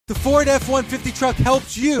The Ford F-150 truck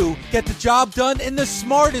helps you get the job done in the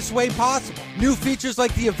smartest way possible. New features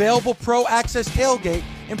like the available Pro Access tailgate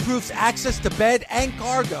improves access to bed and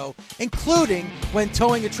cargo, including when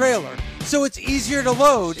towing a trailer, so it's easier to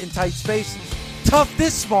load in tight spaces. Tough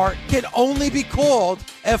this smart can only be called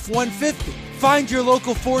F-150. Find your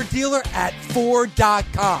local Ford dealer at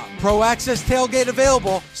Ford.com. Pro Access tailgate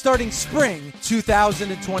available starting spring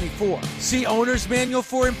 2024. See Owner's Manual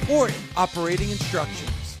for important operating instructions.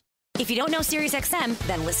 If you don't know SiriusXM,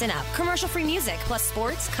 then listen up. Commercial-free music, plus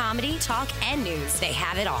sports, comedy, talk, and news. They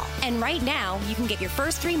have it all. And right now, you can get your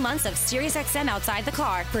first 3 months of SiriusXM outside the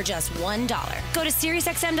car for just $1. Go to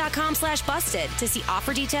SiriusXM.com/busted to see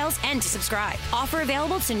offer details and to subscribe. Offer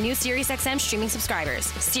available to new SiriusXM streaming subscribers.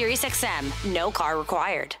 SiriusXM, no car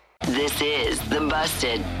required. This is the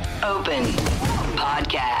Busted Open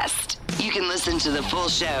Podcast. You can listen to the full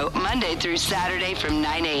show Monday through Saturday from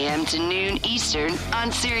 9 a.m. to noon Eastern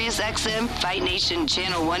on SiriusXM Fight Nation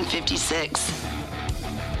Channel 156.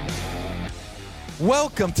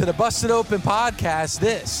 Welcome to the Busted Open Podcast.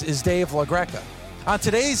 This is Dave LaGreca. On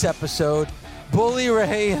today's episode, Bully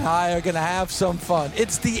Ray and I are going to have some fun.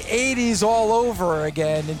 It's the 80s all over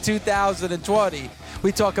again in 2020.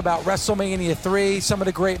 We talk about WrestleMania 3, some of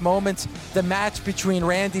the great moments, the match between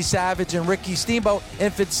Randy Savage and Ricky Steamboat, and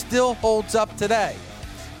if it still holds up today.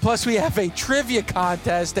 Plus, we have a trivia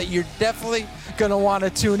contest that you're definitely going to want to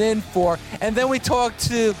tune in for. And then we talk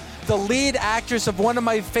to the lead actress of one of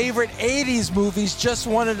my favorite 80s movies, Just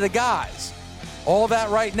One of the Guys. All that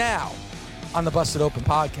right now on the Busted Open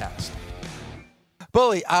Podcast.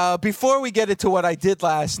 Bully, before we get into what I did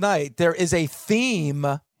last night, there is a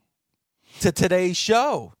theme to today's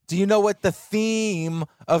show. Do you know what the theme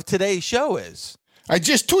of today's show is? I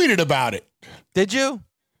just tweeted about it. Did you?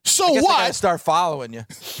 So I what? I gotta start following you.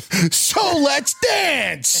 So let's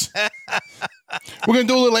dance. We're going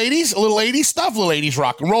to do a little 80s stuff, a little 80s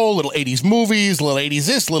rock and roll, little 80s movies, a little 80s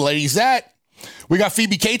this, a little 80s that. We got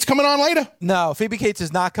Phoebe Cates coming on later? No, Phoebe Cates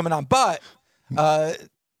is not coming on, but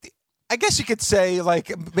I guess you could say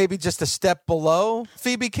like maybe just a step below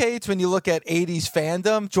Phoebe Cates when you look at 80s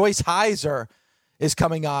fandom. Joyce Heiser is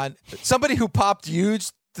coming on. Somebody who popped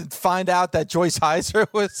huge to find out that Joyce Heiser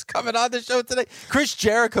was coming on the show today. Chris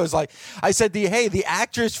Jericho's like, I said, the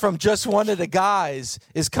actress from Just One of the Guys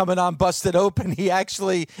is coming on Busted Open. He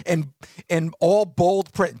actually, in all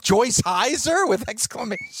bold print, Joyce Heiser with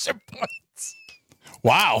exclamation points.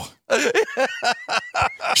 Wow.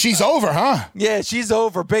 She's over, huh? Yeah, she's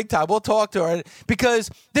over big time. We'll talk to her because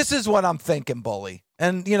this is what I'm thinking, Bully.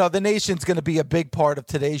 And, you know, the nation's going to be a big part of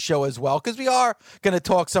today's show as well because we are going to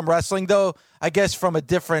talk some wrestling, though, I guess from a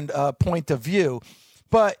different point of view.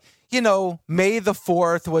 But, you know, May the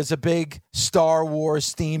 4th was a big Star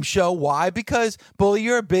Wars theme show. Why? Because, Bully,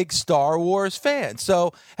 you're a big Star Wars fan.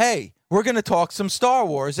 So, hey, we're going to talk some Star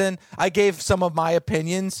Wars. And I gave some of my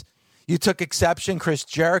opinions. You took exception. Chris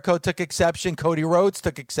Jericho took exception. Cody Rhodes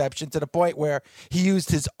took exception to the point where he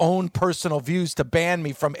used his own personal views to ban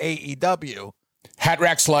me from AEW. Hat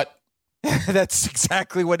rack slut. That's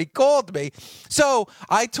exactly what he called me. So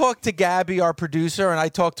I talked to Gabby, our producer, and I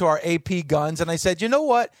talked to our AP Guns, and I said, you know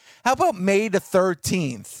what? How about May the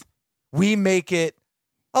 13th? We make it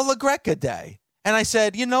a LaGreca Day. And I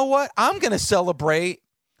said, you know what? I'm going to celebrate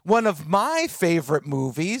one of my favorite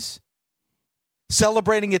movies,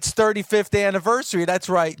 celebrating its 35th anniversary. That's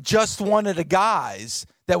right. Just One of the Guys,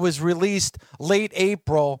 that was released late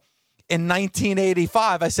April in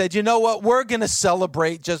 1985. I said, you know what? We're going to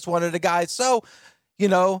celebrate Just One of the Guys. So, you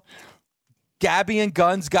know, Gabby and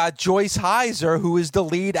Guns got Joyce Heiser, who is the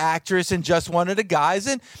lead actress in Just One of the Guys.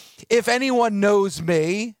 And if anyone knows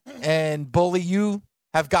me, and Bully, you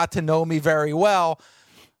have got to know me very well,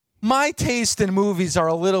 my taste in movies are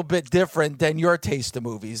a little bit different than your taste in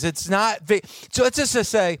movies. It's not, so let's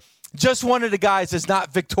just say, Just One of the Guys is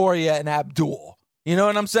not Victoria and Abdul. You know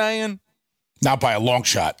what I'm saying? Not by a long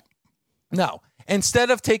shot. No. Instead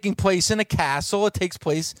of taking place in a castle, it takes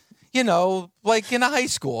place, you know, like in a high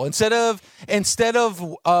school. Instead of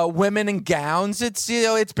women in gowns, it's, you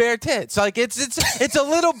know, it's bare tits. Like it's a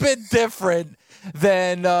little bit different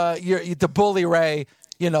than the Bully Ray,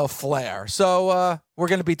 you know, flair. So we're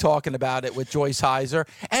going to be talking about it with Joyce Heiser.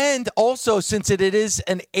 And also, since it is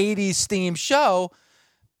an 80s themed show,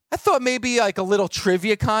 I thought maybe like a little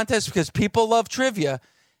trivia contest because people love trivia.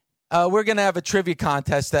 We're going to have a trivia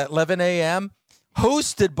contest at 11 a.m.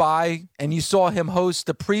 hosted by, and you saw him host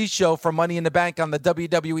the pre-show for Money in the Bank on the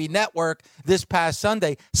WWE Network this past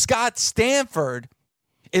Sunday. Scott Stanford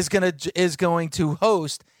is going to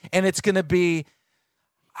host, and it's going to be,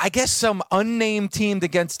 I guess some unnamed team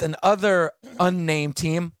against another unnamed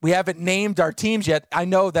team. We haven't named our teams yet. I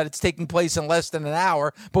know that it's taking place in less than an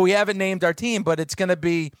hour, but we haven't named our team. But it's going to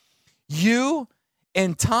be you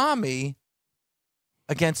and Tommy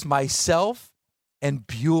against myself and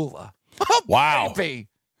Beulah. Oh, wow. Baby.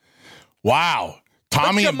 Wow.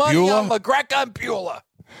 Tommy and money Beulah? on LaGreca and Beulah.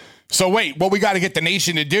 So wait, what we got to get the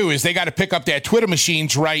nation to do is they got to pick up their Twitter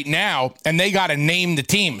machines right now, and they got to name the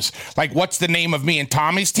teams. Like, what's the name of me and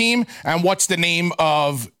Tommy's team, and what's the name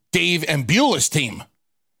of Dave and Beulah's team?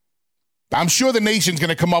 I'm sure the nation's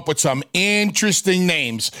going to come up with some interesting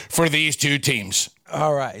names for these two teams.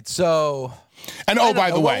 All right, so... And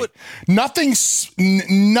by the way, nothing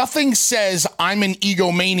says I'm an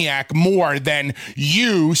egomaniac more than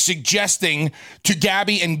you suggesting to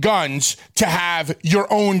Gabby and Guns to have your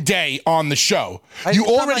own day on the show. You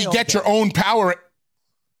already get your own power.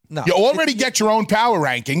 No, you already get your own power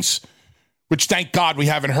rankings, which thank God we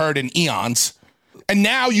haven't heard in eons. And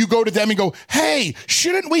now you go to them and go, "Hey,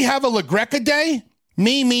 shouldn't we have a LaGreca day?"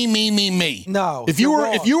 Me. No, if you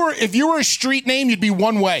were a street name, you'd be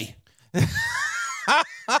one way.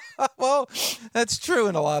 Well, that's true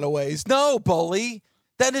in a lot of ways. No, Bully,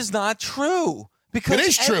 that is not true. Because it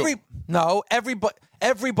is true.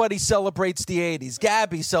 Everybody celebrates the 80s.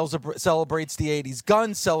 Gabby celebrates the 80s.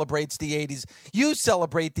 Gunn celebrates the 80s. You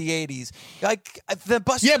celebrate the 80s. Like the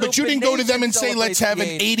Busted Yeah, but you didn't go to them and say, let's have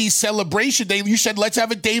an 80s celebration day. You said, let's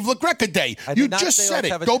have a Dave LaGreca day. You just said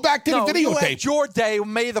it. Go back to the videotape. You had your day,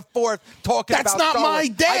 May the 4th, talking about That's not my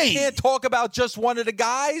day. I can't talk about just one of the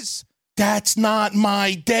guys. That's not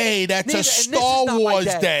my day. That's a Star Wars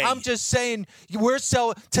day. I'm just saying,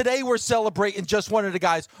 today we're celebrating just one of the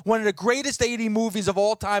guys, one of the greatest 80 movies of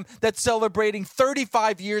all time that's celebrating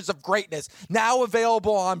 35 years of greatness, now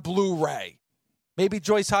available on Blu-ray. Maybe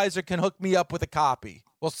Joyce Heiser can hook me up with a copy.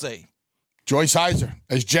 We'll see. Joyce Heiser,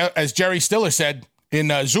 as Jerry Stiller said in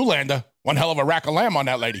Zoolander, one hell of a rack of lamb on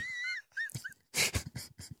that lady.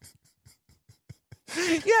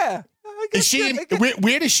 Yeah. Is she?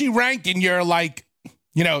 Where does she rank in your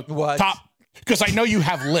top? Because I know you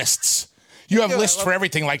have lists. You have lists for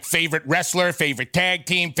everything, like favorite wrestler, favorite tag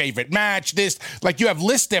team, favorite match. This, like, you have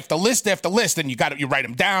list after list after list, and you write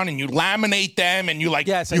them down and you laminate them, and you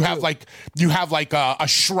have a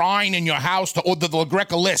shrine in your house to order the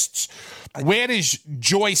LaGreca lists. Where does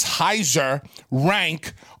Joyce Heiser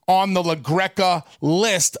rank on the LaGreca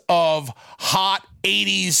list of hot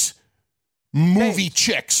 80s movie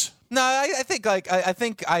chicks? No, I think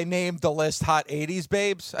I named the list Hot 80s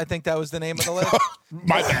Babes. I think that was the name of the list.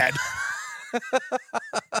 My bad.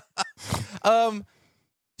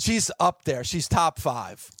 She's up there. She's top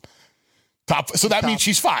 5. So that means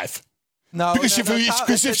she's 5. No,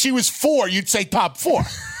 because if she was 4, you'd say top 4.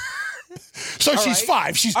 So she's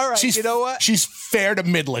 5. She's you know what? She's fair to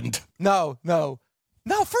Midland. No.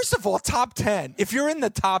 First of all, top 10. If you're in the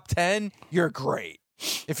top 10, you're great.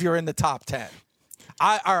 If you're in the top 10.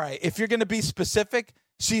 All right, if you're going to be specific,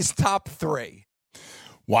 she's top 3.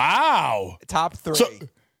 Wow. Top 3.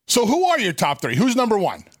 So who are your top 3? Who's number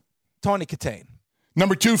 1? Tony Katane.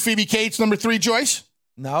 Number 2, Phoebe Cates. Number 3, Joyce?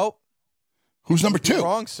 Nope. Who's number 2? You're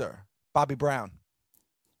wrong, sir. Bobby Brown.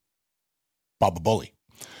 Baba Bully.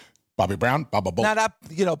 Bobby Brown, Baba Bully.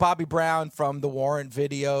 Now, Bobby Brown from the Warrant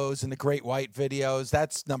videos and the Great White videos.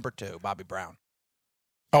 That's number 2, Bobby Brown.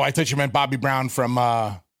 Oh, I thought you meant Bobby Brown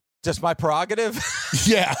from... Just my prerogative?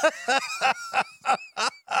 Yeah.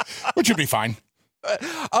 Which would be fine.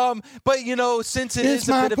 But, since it's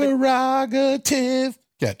my prerogative.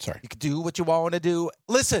 Yeah, sorry. You can do what you want to do.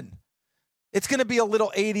 Listen, it's going to be a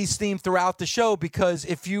little 80s theme throughout the show because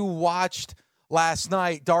if you watched last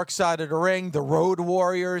night, Dark Side of the Ring, the Road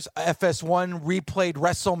Warriors, FS1 replayed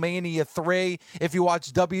WrestleMania 3. If you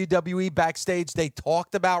watched WWE Backstage, they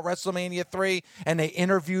talked about WrestleMania 3 and they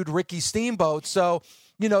interviewed Ricky Steamboat. So,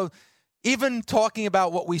 even talking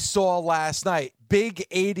about what we saw last night, big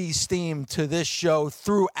 80s theme to this show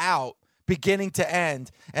throughout, beginning to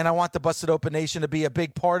end. And I want the Busted Open Nation to be a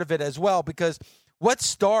big part of it as well, because let's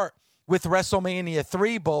start with WrestleMania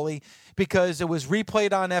 3, Bully, because it was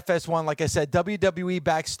replayed on FS1. Like I said, WWE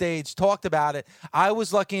Backstage talked about it. I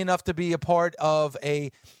was lucky enough to be a part of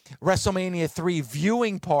a WrestleMania 3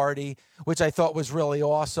 viewing party, which I thought was really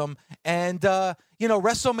awesome. And,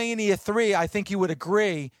 WrestleMania 3, I think you would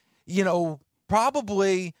agree,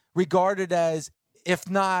 probably regarded as, if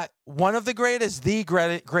not one of the greatest, the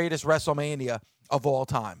greatest WrestleMania of all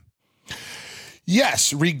time.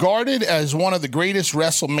 Yes, regarded as one of the greatest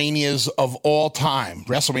WrestleManias of all time.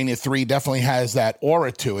 WrestleMania 3 definitely has that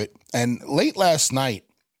aura to it. And late last night,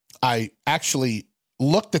 I actually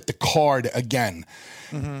looked at the card again.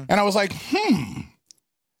 Mm-hmm. And I was like,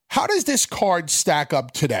 how does this card stack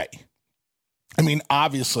up today? I mean,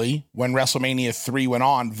 obviously, when WrestleMania 3 went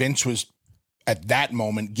on, Vince was at that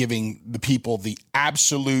moment giving the people the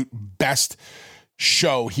absolute best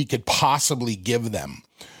show he could possibly give them.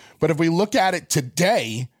 But if we look at it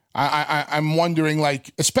today, I'm wondering,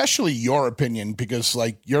 like, especially your opinion, because,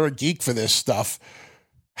 like, you're a geek for this stuff.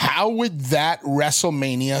 How would that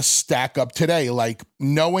WrestleMania stack up today? Like,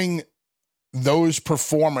 knowing those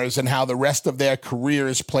performers and how the rest of their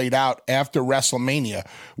careers played out after WrestleMania,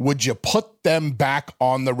 would you put them back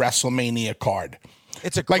on the WrestleMania card?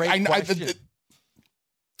 It's a great question.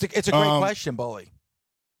 It's a great question, Bully.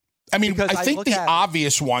 I mean, I think the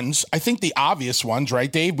obvious ones,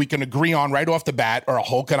 right, Dave, we can agree on right off the bat are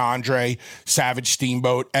Hulk and Andre, Savage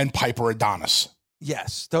Steamboat, and Piper Adonis.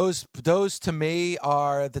 Yes, those to me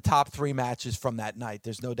are the top three matches from that night.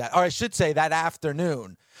 There's no doubt. Or I should say that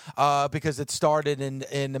afternoon, because it started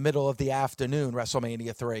in the middle of the afternoon,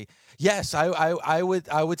 WrestleMania 3. Yes, I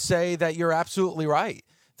would say that you're absolutely right,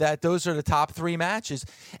 that those are the top three matches.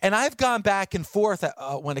 And I've gone back and forth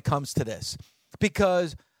when it comes to this,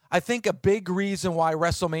 because I think a big reason why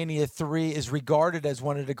WrestleMania 3 is regarded as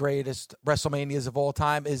one of the greatest WrestleManias of all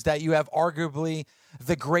time is that you have arguably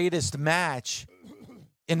the greatest match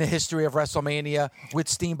in the history of WrestleMania with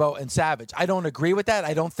Steamboat and Savage. I don't agree with that.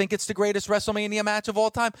 I don't think it's the greatest WrestleMania match of all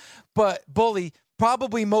time. But, Bully,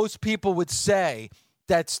 probably most people would say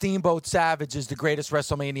that Steamboat Savage is the greatest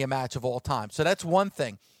WrestleMania match of all time. So that's one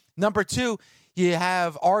thing. Number two, you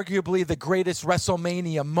have arguably the greatest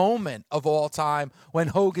WrestleMania moment of all time when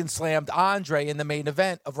Hogan slammed Andre in the main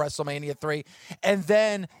event of WrestleMania 3. And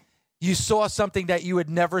then you saw something that you had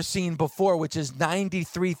never seen before, which is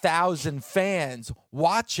 93,000 fans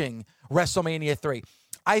watching WrestleMania 3.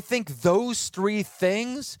 I think those three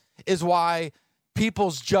things is why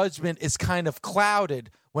people's judgment is kind of clouded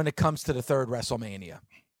when it comes to the third WrestleMania.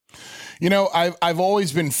 You know, I've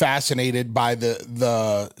always been fascinated by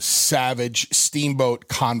the Savage Steamboat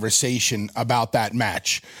conversation about that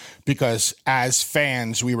match, because as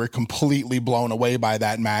fans, we were completely blown away by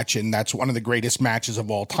that match, and that's one of the greatest matches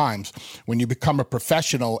of all times. When you become a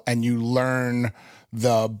professional and you learn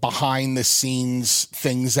the behind-the-scenes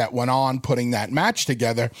things that went on putting that match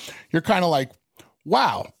together, you're kind of like,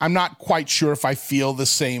 wow, I'm not quite sure if I feel the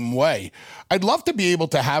same way. I'd love to be able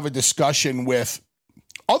to have a discussion with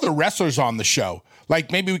other wrestlers on the show. Like,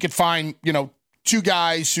 maybe we could find, two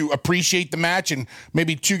guys who appreciate the match, and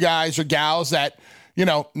maybe two guys or gals that,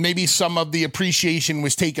 maybe some of the appreciation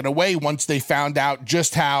was taken away once they found out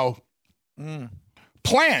just how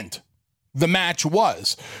planned the match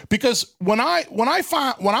was. Because when I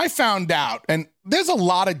found out, and there's a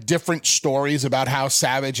lot of different stories about how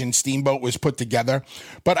Savage and Steamboat was put together,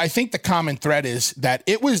 but I think the common thread is that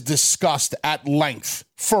it was discussed at length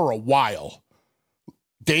for a while.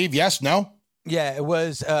 Dave, yes, no? Yeah, it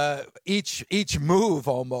was each move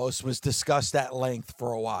almost was discussed at length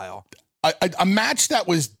for a while. A match that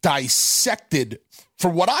was dissected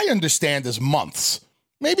for what I understand as months.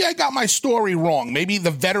 Maybe I got my story wrong. Maybe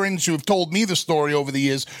the veterans who have told me the story over the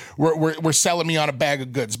years were selling me on a bag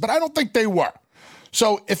of goods, but I don't think they were.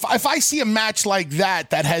 So if I see a match like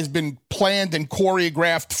that has been planned and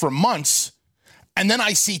choreographed for months, and then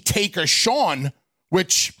I see Taker Shawn,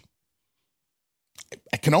 which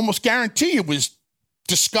I can almost guarantee it was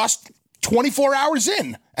discussed 24 hours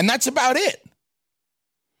in, and that's about it.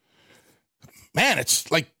 Man, it's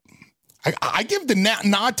like, I give the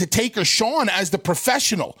nod to Taker Shawn as the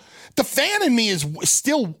professional. The fan in me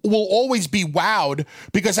will always be wowed,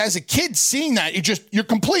 because as a kid seeing that, you're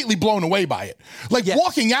completely blown away by it. Like, yes.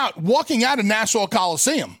 walking out of Nassau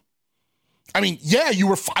Coliseum. I mean, yeah,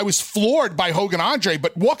 I was floored by Hogan Andre,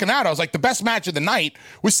 but walking out, I was like, the best match of the night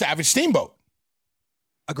was Savage Steamboat.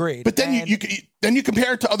 Agreed. But then you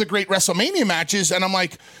compare it to other great WrestleMania matches, and I'm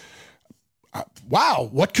like, wow,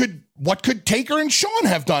 what could Taker and Shawn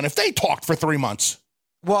have done if they talked for 3 months?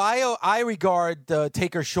 Well, I regard the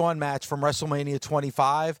Taker Shawn match from WrestleMania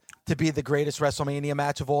 25 to be the greatest WrestleMania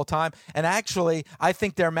match of all time, and actually, I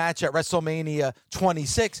think their match at WrestleMania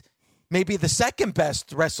 26 may be the second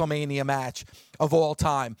best WrestleMania match of all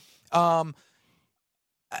time.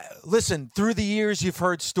 Listen, through the years, you've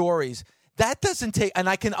heard stories. That doesn't take, and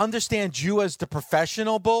I can understand you as the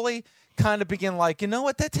professional, Bully, kind of begin like, you know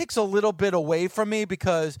what, that takes a little bit away from me,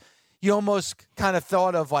 because you almost kind of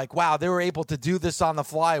thought of like, wow, they were able to do this on the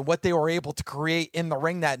fly, and what they were able to create in the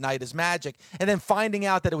ring that night is magic. And then finding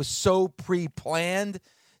out that it was so pre-planned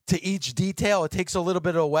to each detail, it takes a little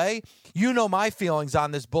bit away. You know my feelings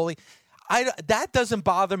on this, Bully. That doesn't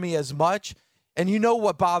bother me as much. And you know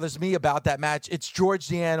what bothers me about that match? It's George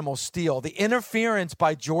the Animal Steele. The interference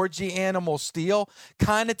by George the Animal Steele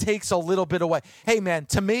kind of takes a little bit away. Hey, man,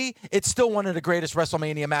 to me, it's still one of the greatest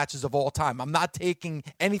WrestleMania matches of all time. I'm not taking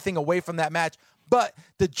anything away from that match, but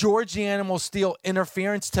the George the Animal Steele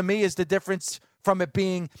interference, to me, is the difference from it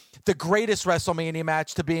being the greatest WrestleMania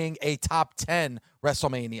match to being a top 10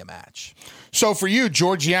 WrestleMania match. So for you,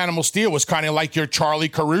 George the Animal Steele was kind of like your Charlie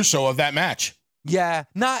Caruso of that match. Yeah,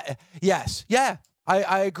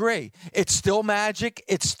 I agree. It's still magic.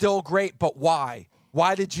 It's still great, but why?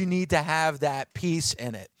 Why did you need to have that piece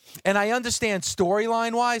in it? And I understand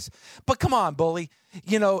storyline-wise, but come on, Bully.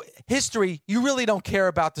 You know, history, you really don't care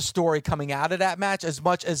about the story coming out of that match as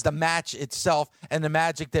much as the match itself and the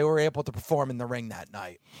magic they were able to perform in the ring that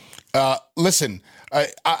night. Listen,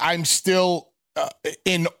 I'm still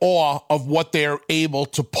in awe of what they're able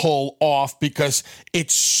to pull off because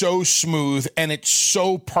it's so smooth and it's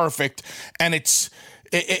so perfect and it's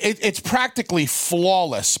practically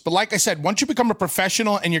flawless. But like I said, once you become a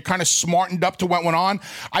professional and you're kind of smartened up to what went on,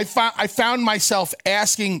 I found myself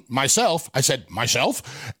asking myself, I said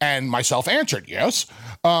myself, and myself answered yes.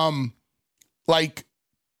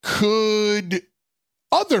 Could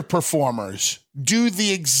other performers do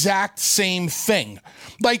the exact same thing?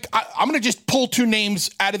 Like, I'm going to just pull two names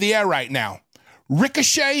out of the air right now.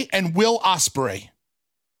 Ricochet and Will Ospreay.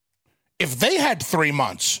 If they had 3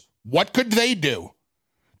 months, what could they do?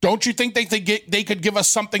 Don't you think they could give us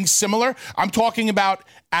something similar? I'm talking about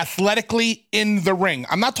athletically in the ring.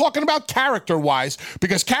 I'm not talking about character-wise,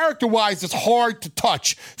 because character-wise, it's hard to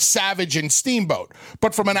touch Savage and Steamboat.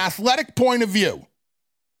 But from an athletic point of view,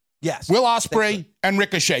 yes, Will Ospreay and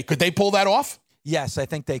Ricochet, could they pull that off? Yes, I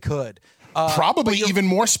think they could. Probably even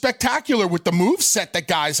more spectacular with the moveset that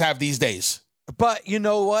guys have these days. But you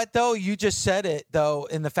know what, though? You just said it, though,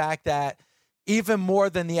 in the fact that even more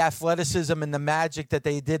than the athleticism and the magic that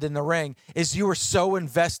they did in the ring is you were so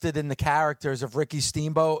invested in the characters of Ricky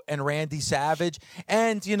Steamboat and Randy Savage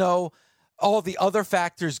and, you know, all the other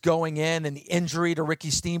factors going in and the injury to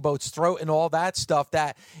Ricky Steamboat's throat and all that stuff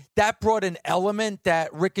that brought an element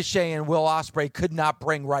that Ricochet and Will Ospreay could not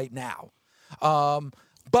bring right now.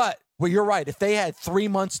 But well, you're right. If they had 3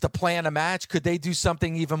 months to plan a match, could they do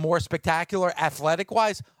something even more spectacular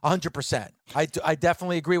athletic-wise? 100%. I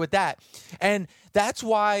definitely agree with that. And that's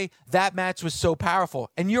why that match was so powerful.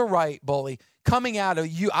 And you're right, Bully. Coming out of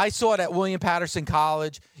you, I saw it at William Patterson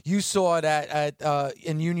College. You saw it at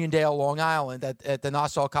in Uniondale, Long Island, at the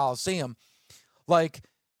Nassau Coliseum. Like,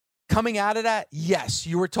 coming out of that, yes,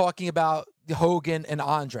 you were talking about Hogan and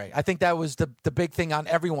Andre. I think that was the big thing on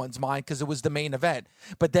everyone's mind because it was the main event.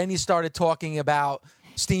 But then you started talking about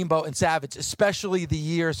Steamboat and Savage, especially the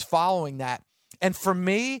years following that. And for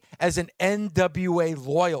me, as an NWA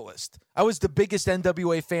loyalist, I was the biggest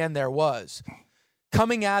NWA fan there was.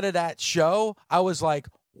 Coming out of that show, I was like,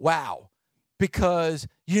 wow. Because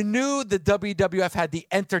you knew the WWF had the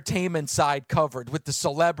entertainment side covered with the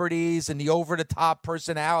celebrities and the over-the-top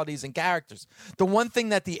personalities and characters. The one thing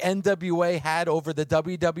that the NWA had over the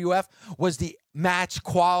WWF was the match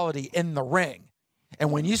quality in the ring.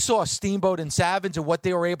 And when you saw Steamboat and Savage and what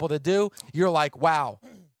they were able to do, you're like, wow,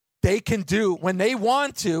 they can do, when they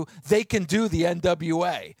want to, they can do the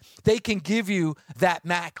NWA. They can give you that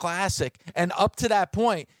Matt Classic. And up to that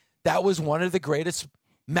point, that was one of the greatest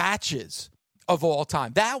matches of all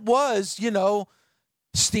time. That was, you know,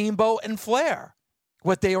 Steamboat and Flair,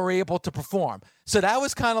 what they were able to perform. So that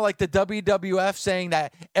was kind of like the WWF saying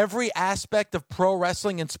that every aspect of pro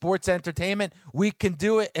wrestling and sports entertainment, we can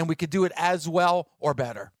do it, and we could do it as well or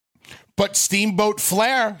better. But Steamboat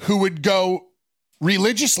Flair, who would go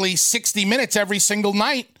religiously 60 minutes every single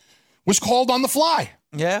night, was called on the fly.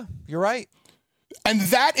 Yeah, you're right. And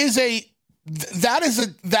that is a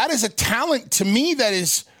talent to me that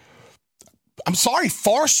is, I'm sorry,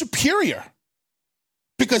 far superior,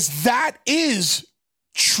 because that is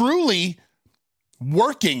truly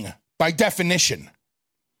working by definition.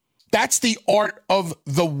 That's the art of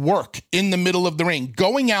the work in the middle of the ring.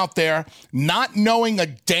 Going out there, not knowing a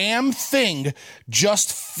damn thing,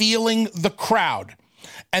 just feeling the crowd,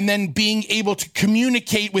 and then being able to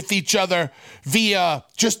communicate with each other via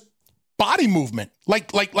just body movement,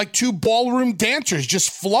 like two ballroom dancers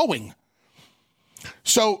just flowing.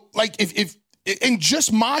 So, like, if in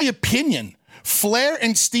just my opinion, Flair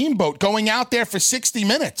and Steamboat going out there for 60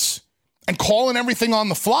 minutes and calling everything on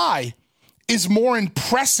the fly is more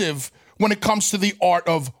impressive when it comes to the art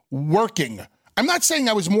of working. I'm not saying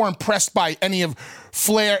I was more impressed by any of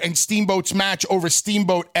Flair and Steamboat's match over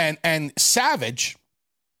Steamboat and Savage,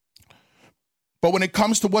 but when it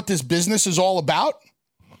comes to what this business is all about,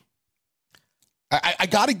 I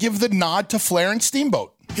got to give the nod to Flair and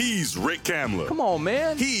Steamboat. He's Rick Kamler. Come on,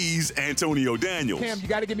 man. He's Antonio Daniels. Cam, you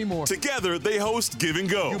got to give me more. Together, they host Give and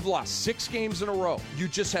Go. You've lost 6 games in a row. You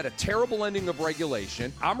just had a terrible ending of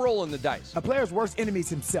regulation. I'm rolling the dice. A player's worst enemy is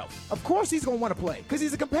himself. Of course he's going to want to play because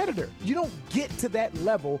he's a competitor. You don't get to that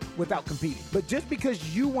level without competing. But just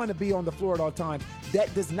because you want to be on the floor at all times,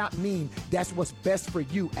 that does not mean that's what's best for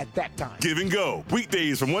you at that time. Give and Go,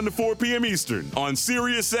 weekdays from 1 to 4 p.m. Eastern on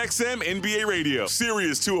Sirius XM NBA Radio,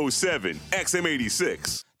 Sirius 207, XM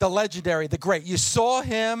 86. The legendary, the great. You saw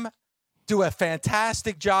him do a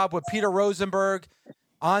fantastic job with Peter Rosenberg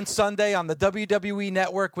on Sunday on the WWE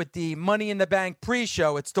Network with the Money in the Bank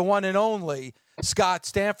pre-show. It's the one and only Scott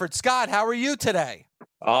Stanford. Scott, how are you today?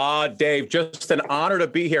 Dave, just an honor to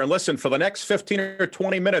be here. And listen, for the next 15 or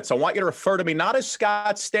 20 minutes, I want you to refer to me not as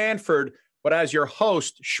Scott Stanford, but as your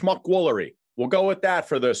host, Schmuck Woolery. We'll go with that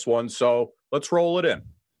for this one. So let's roll it in.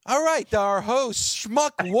 All right, our host,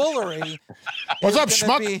 Schmuck Woolery. What's up,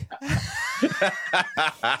 Schmuck?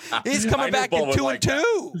 He's coming back in 2 and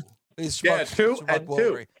 2. He's Schmuck, 2 Schmuck and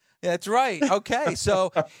Woolery. 2. That's right. Okay,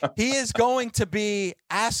 so he is going to be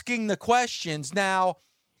asking the questions. Now,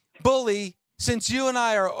 Bully, since you and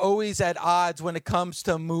I are always at odds when it comes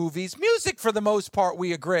to movies, music for the most part,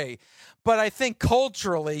 we agree. But I think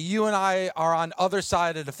culturally, you and I are on other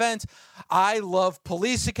side of the fence. I love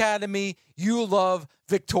Police Academy. You love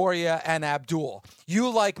Victoria and Abdul. You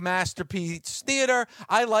like Masterpiece Theater.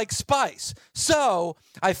 I like Spice. So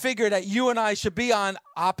I figured that you and I should be on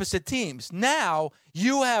opposite teams. Now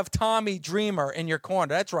you have Tommy Dreamer in your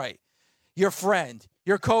corner. That's right. Your friend,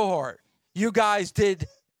 your cohort. You guys did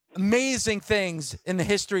amazing things in the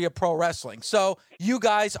history of pro wrestling. So you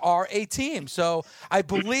guys are a team. So I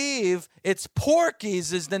believe it's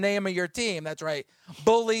Porky's is the name of your team. That's right.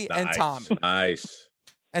 Bully and Tommy. Nice.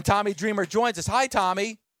 And Tommy Dreamer joins us. Hi,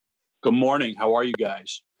 Tommy. Good morning. How are you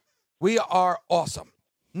guys? We are awesome.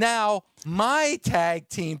 Now, my tag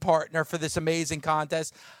team partner for this amazing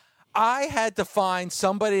contest, I had to find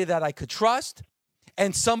somebody that I could trust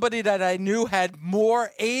and somebody that I knew had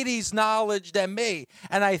more 80s knowledge than me.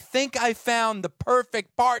 And I think I found the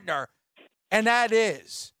perfect partner, and that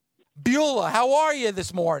is Beulah. How are you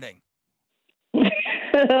this morning?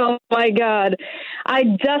 Oh, my God. I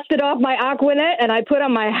dusted off my Aquanet, and I put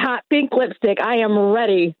on my hot pink lipstick. I am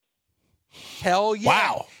ready. Hell yeah.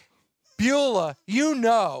 Wow. Beulah, you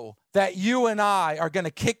know that you and I are going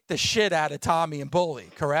to kick the shit out of Tommy and Bully,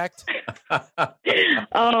 correct?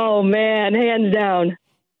 Oh, man, hands down.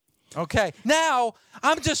 Okay. Now,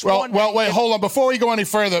 I'm just wondering. Well, wait, hold on. Before we go any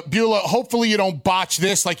further, Beulah, hopefully you don't botch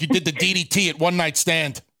this like you did the DDT at One Night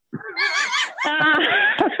Stand.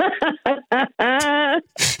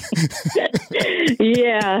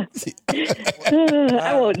 Yeah.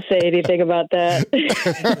 I won't say anything about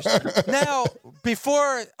that. Now,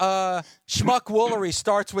 before Schmuck Woolery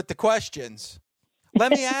starts with the questions,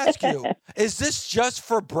 let me ask you, is this just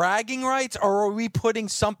for bragging rights, or are we putting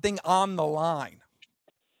something on the line?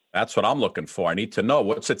 That's what I'm looking for. I need to know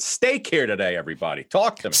what's at stake here today, everybody.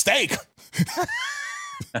 Talk to me. Steak.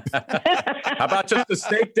 How about just a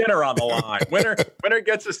steak dinner on the line? Winner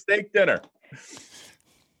gets a steak dinner.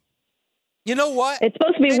 You know what? It's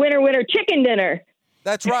supposed to be winner chicken dinner.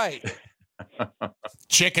 That's right.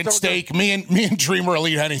 Chicken, steak. Me and Dreamer will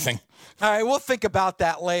eat anything. All right, we'll think about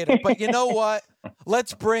that later. But you know what?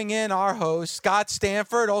 Let's bring in our host, Scott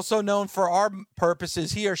Stanford, also known for our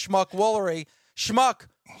purposes here, Schmuck Woolery. Schmuck,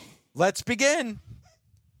 let's begin.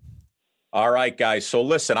 All right, guys. So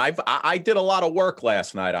listen, I did a lot of work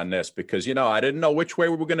last night on this because, I didn't know which way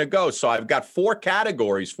we were going to go. So I've got 4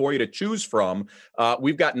 categories for you to choose from.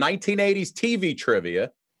 We've got 1980s TV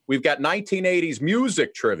trivia. We've got 1980s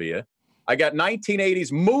music trivia. I got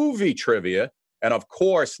 1980s movie trivia. And of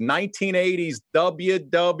course, 1980s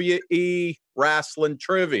WWE wrestling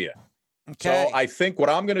trivia. Okay. So I think what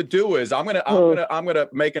I'm going to do is I'm going to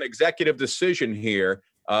make an executive decision here.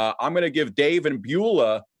 I'm going to give Dave and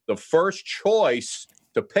Beulah the first choice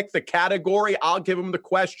to pick the category. I'll give them the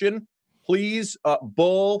question. Please,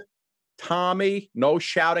 Bull, Tommy, no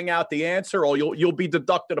shouting out the answer, or you'll be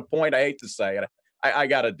deducted a point. I hate to say it. I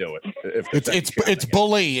got to do it. It's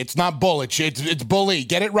Bully. It's not Bull. It's Bully.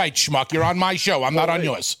 Get it right, Schmuck. You're on my show. I'm not on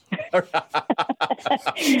yours. All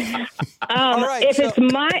right, if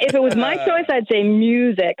it was my choice, I'd say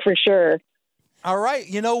music for sure. All right.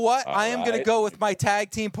 You know what? All I am going to right. go with my tag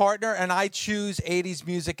team partner, and I choose 80s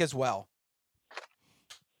music as well.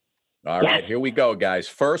 All right, here we go, guys.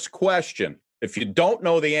 First question. If you don't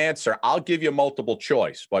know the answer, I'll give you multiple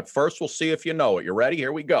choice. But first, we'll see if you know it. You ready?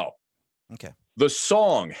 Here we go. Okay. The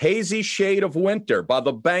song Hazy Shade of Winter by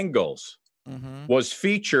the Bengals was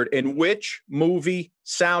featured in which movie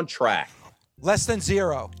soundtrack? Less Than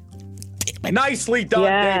Zero. Nicely done,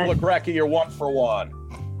 Dave LaGreca. You're 1 for 1.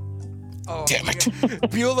 Oh, damn it.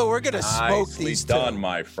 Beulah, we're going to smoke these two. Nicely done,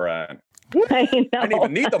 my friend. I know. I didn't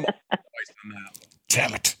even need the voice on that.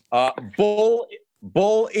 Damn it. Bull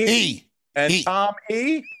E. And Tom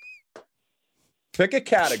E. Pick a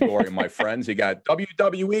category, my friends. You got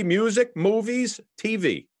WWE, music, movies,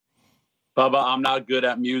 TV. Bubba, I'm not good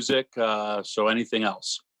at music, so anything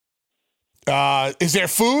else. Is there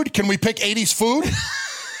food? Can we pick 80s food?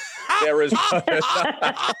 There is. The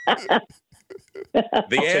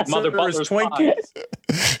answer is Twinkies.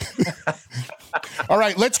 All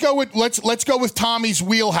right, let's go with Tommy's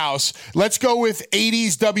wheelhouse. Let's go with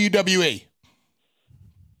 80s WWE.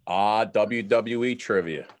 WWE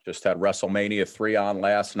trivia. Just had WrestleMania 3 on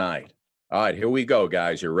last night. All right, here we go,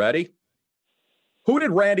 guys. You ready? Who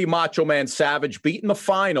did Randy Macho Man Savage beat in the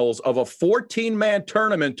finals of a 14-man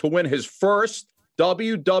tournament to win his first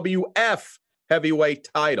WWF heavyweight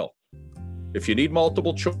title? If you need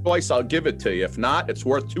multiple choice, I'll give it to you. If not, it's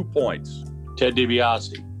worth 2 points. Ted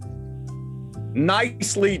DiBiase.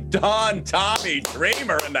 Nicely done, Tommy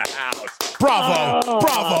Dreamer in the house.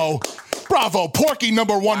 Bravo. Porky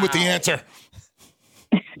 #1 with the answer.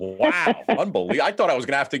 Wow. Unbelievable. I thought I was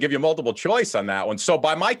going to have to give you multiple choice on that one. So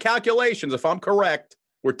by my calculations, if I'm correct,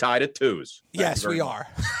 we're tied at 2s. Yes, we are.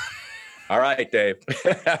 All right, Dave.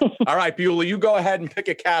 All right, Beulah, you go ahead and pick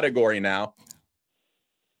a category now.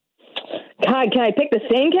 God, can I pick the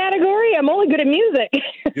same category? I'm only good at music.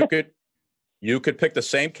 You could pick the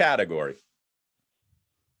same category.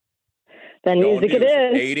 Then music it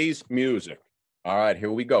is. 80s music. All right,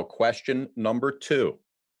 here we go. Question number 2.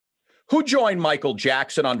 Who joined Michael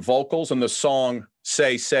Jackson on vocals in the song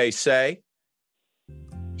Say, Say, Say?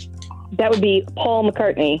 That would be Paul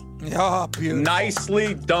McCartney. Oh, beautiful.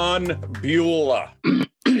 Nicely done, Beulah.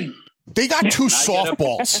 They got 2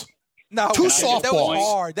 softballs. No, 2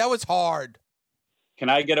 softballs. That was hard. Can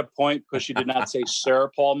I get a point because she did not say Sir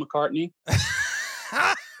Paul McCartney?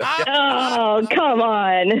 Oh, come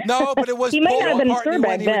on. No, but it was He might Paul not have been McCartney Sir when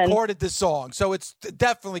back he then. recorded this song, so it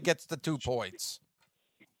definitely gets the 2 points.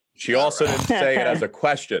 She also didn't say it as a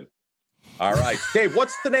question. All right. Dave,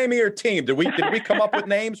 what's the name of your team? Did we come up with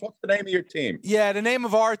names? What's the name of your team? Yeah, the name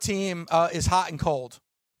of our team is Hot and Cold.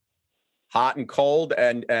 Hot and Cold,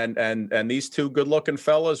 and these 2 good-looking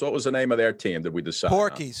fellas, what was the name of their team? Did we decide?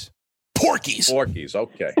 Porkies. Porkies,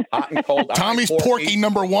 okay. Hot and Cold. Tommy's Porky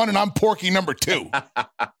 #1, and I'm Porky number2.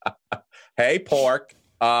 Hey, Pork.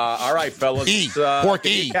 All right, fellas. Pork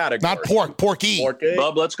E. Not pork, Pork E.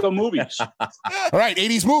 Bub, let's go movies. All right,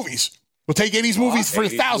 80s movies. We'll take 80s movies for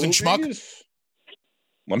 1,000, schmuck.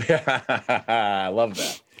 I love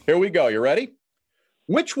that. Here we go. You ready?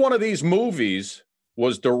 Which one of these movies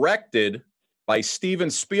was directed by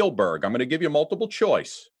Steven Spielberg? I'm going to give you multiple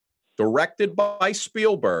choice. Directed by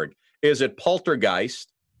Spielberg. Is it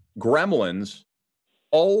Poltergeist, Gremlins,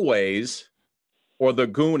 Always, or The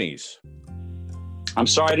Goonies? I'm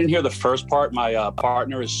sorry, I didn't hear the first part. My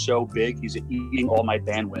partner is so big, he's eating all my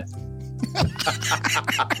bandwidth.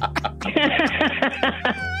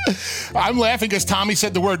 I'm laughing because Tommy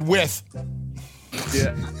said the word with.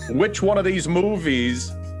 Yeah. Which one of these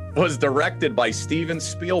movies was directed by Steven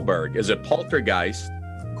Spielberg? Is it Poltergeist,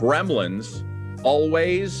 Gremlins,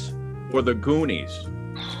 Always, or The Goonies?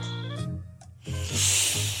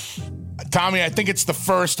 Tommy, I think it's the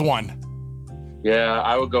first one. Yeah,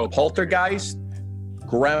 I would go Poltergeist,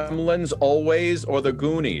 Gremlins, Always, or The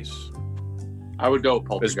Goonies? I would go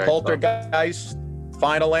Poltergeist. Is Poltergeist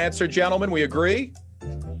final answer, gentlemen? We agree?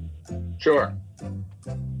 Sure.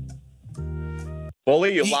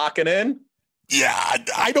 Bully, you locking in? Yeah,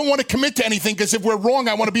 I don't want to commit to anything because if we're wrong,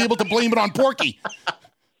 I want to be able to blame it on Porky.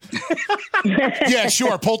 Yeah,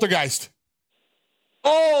 sure, Poltergeist.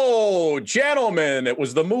 Oh, gentlemen, it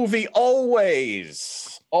was the movie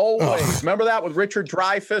Always. Always. Remember that with Richard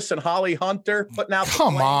Dreyfuss and Holly Hunter putting out the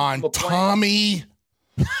Come on, Tommy.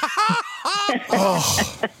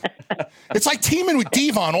 Oh. It's like teaming with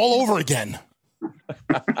Devon all over again. All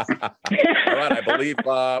right, I believe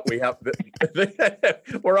we have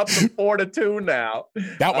we're up to 4-2 now.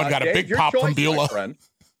 That one got a big pop from Beulah.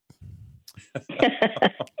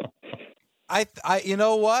 You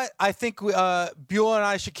know what? I think Beulah and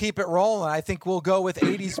I should keep it rolling. I think we'll go with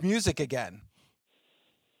 80s music again.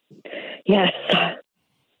 Yes.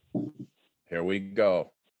 Here we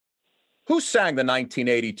go. Who sang the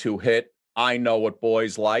 1982 hit, I Know What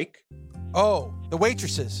Boys Like? Oh, The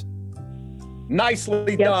Waitresses.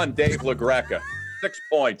 Nicely done, Dave LaGreca. 6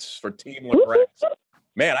 points for Team LaGreca.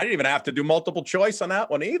 Man, I didn't even have to do multiple choice on that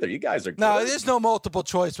one either. You guys are good. No, there's no multiple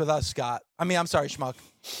choice with us, Scott. I'm sorry, Schmuck.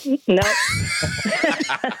 No.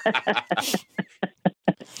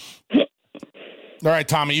 All right,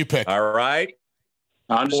 Tommy, you pick. All right.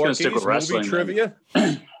 I'm just going to stick with wrestling. Movie trivia.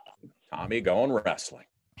 Tommy going wrestling.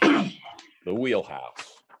 The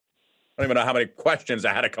wheelhouse. I don't even know how many questions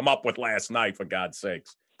I had to come up with last night, for God's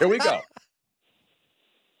sakes. Here we go.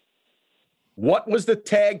 What was the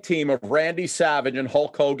tag team of Randy Savage and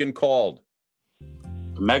Hulk Hogan called?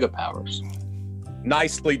 The Mega Powers.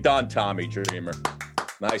 Nicely done, Tommy Dreamer.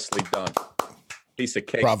 Nicely done. Piece of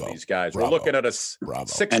cake Bravo. for these guys. Bravo. We're looking at a 6'2",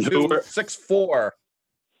 6'4".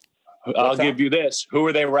 I'll give you this. Who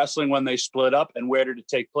were they wrestling when they split up, and where did it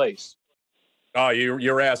take place? Oh,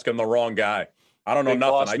 you're asking the wrong guy. I don't know Big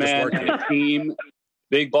nothing. Boss I just Man work and here. Akeem,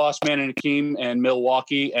 Big Boss Man and Akeem, and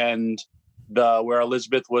Milwaukee, and where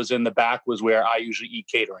Elizabeth was in the back was where I usually eat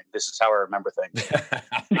catering. This is how I remember things.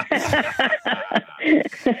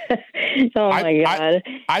 Oh my God!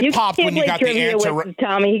 I popped when you got the answer.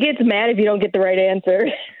 Tommy, he gets mad if you don't get the right answer.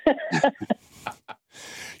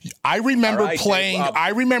 I remember right, playing. Dave, I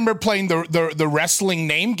remember playing the wrestling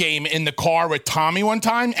name game in the car with Tommy one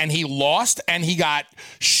time, and he lost, and he got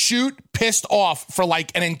pissed off for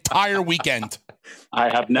like an entire weekend. I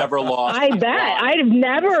have never lost. I bet. I've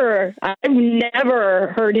never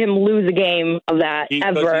heard him lose a game of that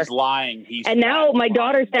ever. He's lying. Now my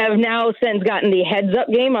daughters have since gotten the heads up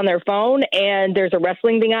game on their phone, and there's a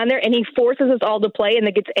wrestling thing on there, and he forces us all to play, and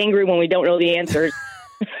then gets angry when we don't know the answers.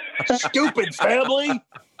 Stupid family.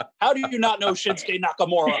 How do you not know Shinsuke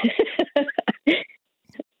Nakamura?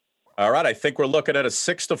 All right, I think we're looking at a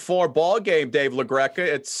 6-4 ball game, Dave LaGreca.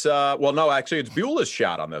 It's no, actually, it's Beulah's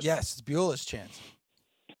shot on this. Yes, it's Beulah's chance.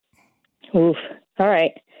 Oof. All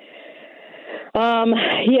right.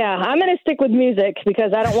 Yeah, I'm going to stick with music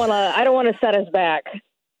because I don't want to set us back.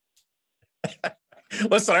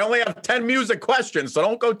 Listen, I only have 10 music questions, so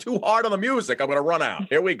don't go too hard on the music. I'm going to run out.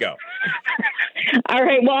 Here we go. All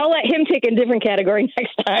right. Well, I'll let him take a different category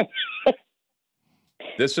next time.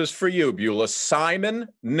 This is for you, Beulah. Simon,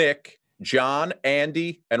 Nick, John,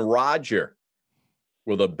 Andy, and Roger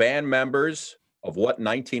were the band members of what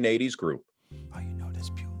 1980s group? Oh, you know this,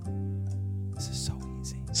 Beulah. This is so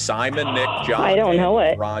easy. Simon, Nick, John, I don't know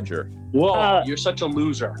Andy, it. Roger. Whoa, you're such a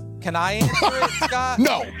loser. Can I answer it, Scott?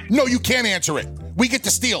 No, you can't answer it. We get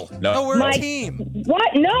to steal. No, we're a team.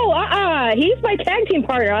 What? No, he's my tag team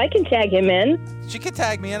partner. I can tag him in. She can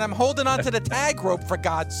tag me in. I'm holding on to the tag rope, for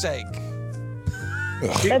God's sake.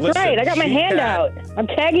 That's right. I got my hand out. I'm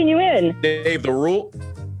tagging you in. Dave, the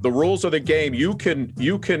rules of the game, you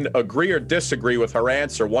can agree or disagree with her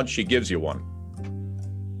answer once she gives you one.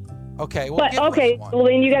 Okay. Well,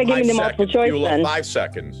 then you got to give me the multiple choice Beulah, then. 5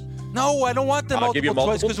 seconds. No, I don't want the I'll give you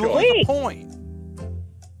multiple choice because multiple we're losing choice. a point.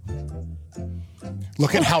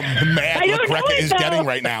 Look at how mad I don't know LaGreca it, is though. getting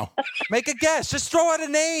right now. Make a guess. Just throw out a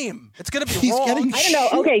name. It's going to be He's wrong. getting I don't know.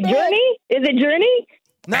 Okay, Journey? Is it Journey?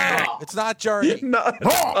 No, it's not Journey. No,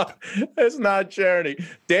 it's not Journey.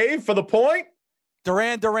 Dave, for the point?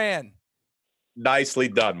 Duran. Nicely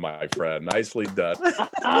done, my friend. Nicely done.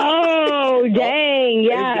 Oh, dang.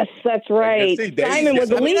 Yes, that's right. see, Dave, Simon was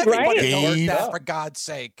the lead, Everybody right? knows Dave that, for God's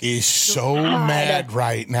sake. Is so mad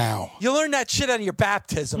right now. You learned that shit out of your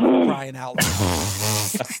baptism, for crying out loud.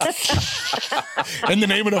 In the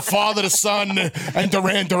name of the Father, the Son, and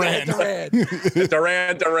Duran. Duran. There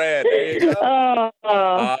you go.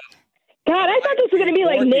 God, I thought this was going to be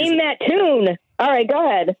like Name That Tune. All right, go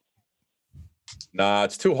ahead. Nah,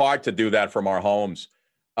 it's too hard to do that from our homes.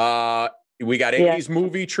 We got 80s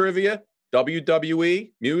movie trivia,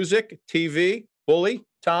 WWE, music, TV, Bully,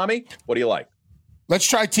 Tommy. What do you like? Let's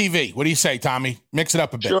try TV. What do you say, Tommy? Mix it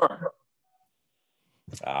up a bit. Sure.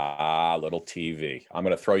 Little TV. I'm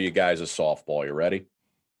going to throw you guys a softball. You ready?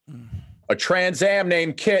 A Trans Am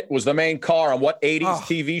named Kit was the main car on what 80s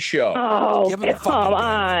TV show? Oh, Give him a come fucking name,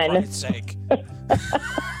 on. for Christ's sake.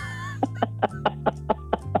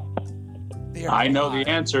 I know the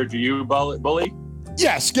answer. Do you, Bully?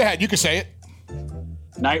 Yes, go ahead. You can say it.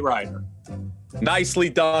 Knight Rider. Nicely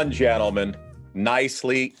done, gentlemen.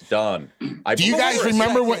 Nicely done. Do you guys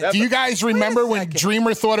remember when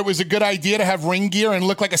Dreamer thought it was a good idea to have ring gear and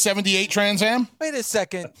look like a 78 Trans Am? Wait a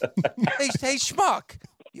second. hey, Schmuck.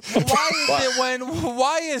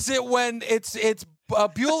 Why is it when it's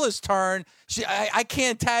Beulah's turn? I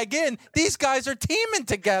can't tag in. These guys are teaming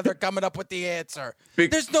together, coming up with the answer.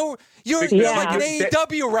 There's no. You're like an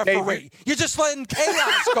AEW referee. You're just letting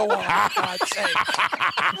chaos go on. For God's sake.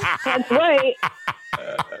 That's right.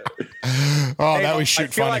 Oh, that was shit I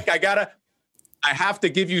feel funny. like I gotta I have to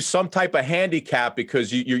give you some type of handicap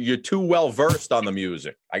because you're too well versed on the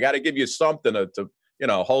music. I got to give you something to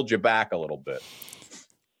hold you back a little bit.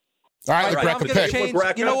 All right, I'm gonna change,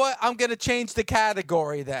 you know what? I'm going to change the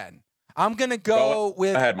category then. I'm going to go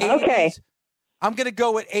with 80s. Okay. I'm going to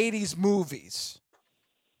go with 80s movies.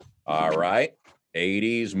 All right.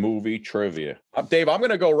 80s movie trivia. Dave, I'm going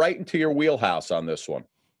to go right into your wheelhouse on this one.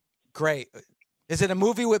 Great. Is it a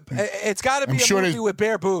movie with? It's got to be a movie with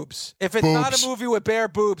bare boobs. If it's not a movie with bare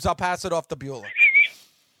boobs, I'll pass it off to Bueller.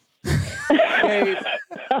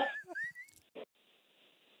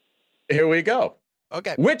 Here we go.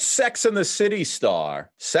 Okay. Which Sex and the City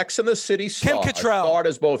star? Sex and the City star. Kim Cattrall. Starred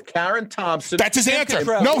as both Karen Thompson. That's his answer.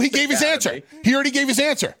 No, he gave his answer. He already gave his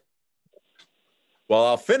answer. Well,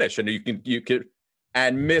 I'll finish, and you could.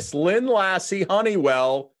 And Miss Lynn Lassie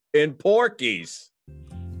Honeywell in Porky's.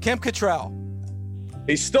 Kim Cattrall.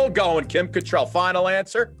 He's still going. Kim Cattrall. Final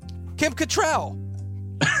answer. Kim Cattrall.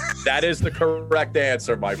 That is the correct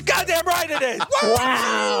answer, my friend. Goddamn right it is.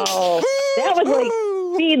 Wow. That was like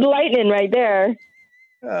speed lightning right there.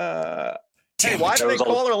 Hey, why do they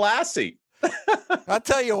call her Lassie? I'll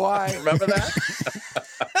tell you why. Remember that?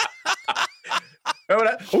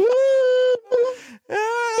 Remember that?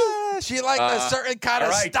 She liked a certain kind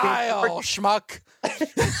of style, schmuck.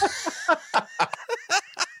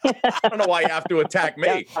 I don't know why you have to attack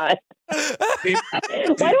me. Why do I have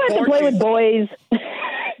to play with boys?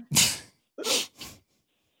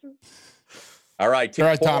 All right, Team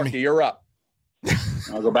Porky, Tommy, you're up.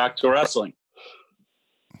 I'll go back to wrestling.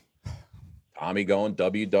 Tommy going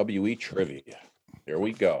WWE trivia. Here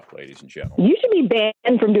we go, ladies and gentlemen. You should be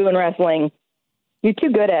banned from doing wrestling. You're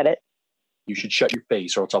too good at it. You should shut your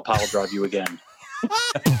face, or else I'll power drive you again.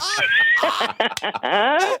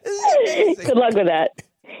 Good luck with that.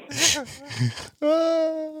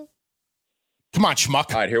 Come on,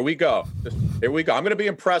 schmuck. All right, here we go. I'm going to be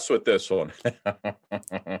impressed with this one.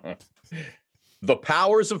 The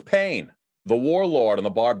Powers of Pain, the Warlord, and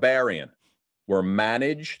the Barbarian were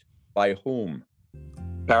managed by whom?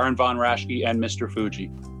 Baron Von Raschke and Mr. Fuji.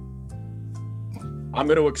 I'm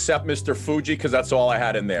going to accept Mr. Fuji because that's all I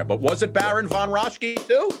had in there. But was it Baron Von Raschke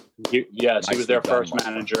too? Yes, he was their first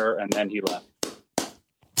manager, and then he left.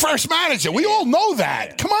 First manager. We all know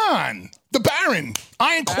that. Come on. The Baron.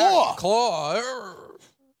 Iron Claw.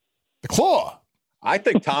 The Claw. I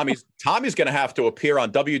think Tommy's going to have to appear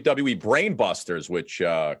on WWE Brainbusters, which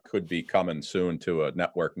could be coming soon to a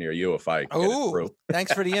network near you if I get it through.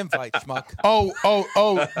 Thanks for the invite, schmuck.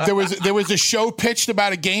 There was a show pitched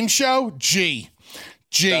about a game show? G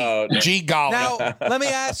golly. Now, let me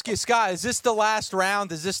ask you, Scott, is this the last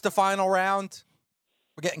round? Is this the final round?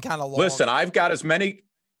 We're getting kind of long. Listen, I've got as many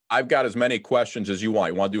questions as you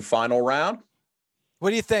want. You want to do final round?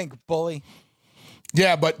 What do you think, bully?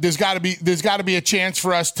 Yeah, but there's got to be a chance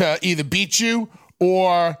for us to either beat you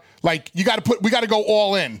or we got to go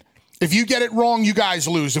all in. If you get it wrong, you guys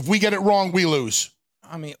lose. If we get it wrong, we lose.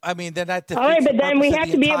 I mean, then that. All right, but then we have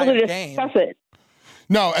to be able to discuss it.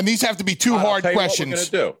 No, and these have to be two hard questions.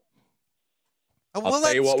 What we're gonna do. I'll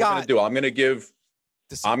tell you what we're going to do. I'm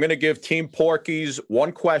going to give Team Porky's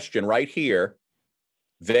one question right here.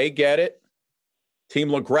 They get it. Team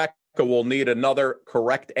LaGreca will need another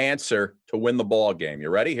correct answer to win the ball game. You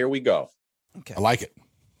ready? Here we go. Okay. I like it.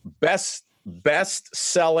 Best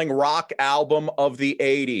selling rock album of the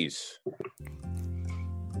 80s.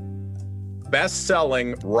 Best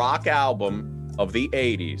selling rock album of the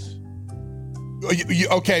 80s.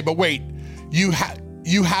 Okay, but wait. You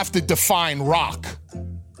have to define rock.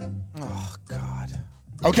 Oh God.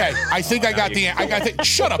 Okay, I think I got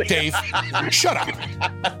shut up, Dave. Shut up.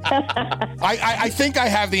 I think I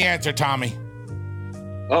have the answer, Tommy.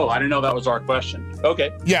 Oh, I didn't know that was our question.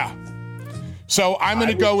 Okay. Yeah. So I'm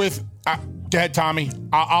going to go with. Go ahead, Tommy.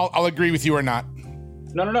 I'll agree with you or not.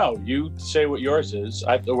 No. You say what yours is.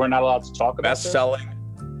 We're not allowed to talk about best selling.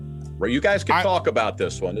 Well, you guys can talk about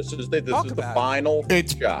this one. This is the final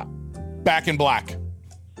shot. Back in Black.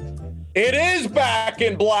 It is Back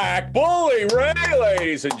in Black. Bully Ray,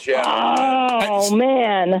 ladies and gentlemen. Oh,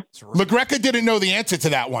 man. LaGreca didn't know the answer to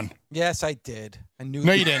that one. Yes, I did. I knew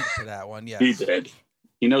no, you didn't. To that one. Yes. He did.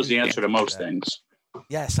 He knows the answer to most things.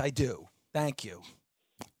 Yes, I do. Thank you.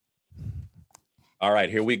 All right,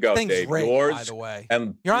 here we go, Thing's Dave. Great, yours, by the way.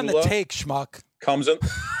 And you're on the take, schmuck. Comes in.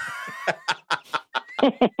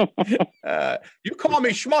 You call me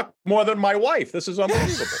schmuck more than my wife. This is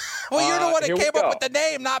unbelievable. Well, you're the one that came up with the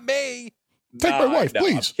name, not me. Take my wife,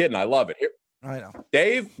 please. I'm kidding. I love it. Here, I know.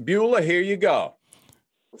 Dave Bueller, here you go.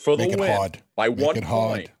 For the win hard. by Make 1 it point.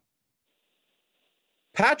 Hard.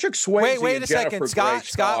 Patrick Swayze. Wait a second,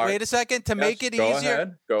 Scott. Wait a second. To make it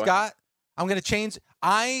easier, Go Scott. ahead. I'm going to change.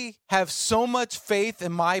 I have so much faith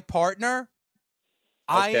in my partner.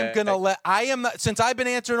 I am going to since I've been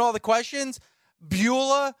answering all the questions,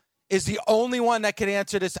 Beulah is the only one that can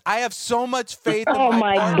answer this. I have so much faith in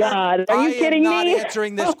my partner. God. Are you kidding me? I am not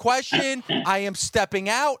answering this question. I am stepping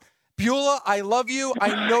out. Beulah, I love you.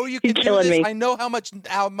 I know you can do this. Me. I know how much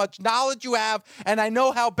knowledge you have, and I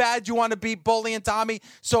know how bad you want to beat Bully and Tommy.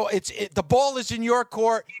 So the ball is in your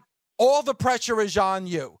court. All the pressure is on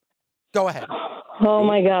you. Go ahead. Oh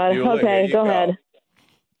my God. Beulah, okay, go ahead.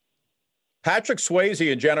 Patrick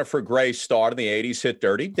Swayze and Jennifer Grey starred in the 80s hit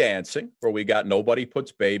Dirty Dancing, where we got Nobody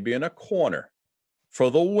Puts Baby in a Corner for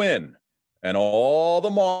the win and all the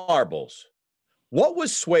marbles. What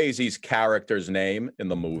was Swayze's character's name in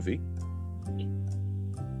the movie?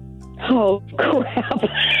 Oh, crap.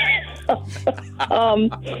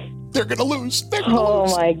 They're going to lose. Oh,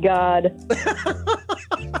 my God.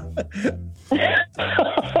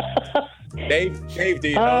 Dave, do you know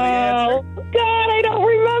the answer? Oh, God, I don't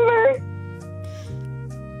remember.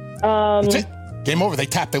 That's it. Game over. They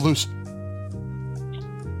tap. They lose.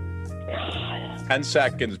 10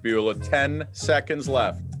 seconds, Beulah. 10 seconds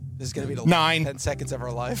left. This is going to be the 9 10 seconds of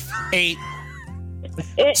our life. 8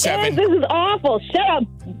 It 7. This is awful. Shut up,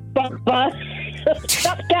 Bubba.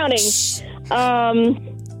 Stop counting.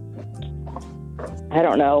 I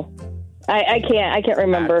don't know. I can't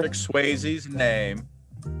remember. Patrick Swayze's name.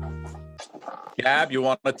 Gab, you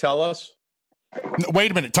want to tell us? No,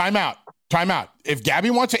 wait a minute. Time out. If Gabby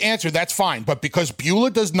wants to answer, that's fine. But because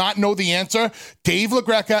Beulah does not know the answer, Dave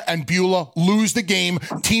LaGreca and Beulah lose the game.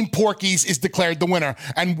 Team Porky's is declared the winner.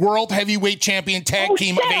 And World Heavyweight Champion Tag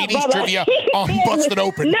Team of 80s Trivia on Busted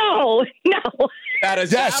Open. No. That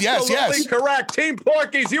is absolutely correct. Team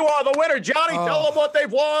Porky's, you are the winner. Johnny, tell them what they've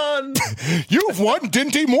won. You've won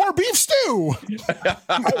Dinty Moore beef stew.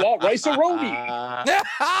 I want rice-a-roni.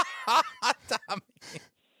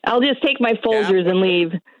 I'll just take my Folgers and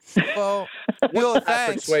leave. Well, Beulah,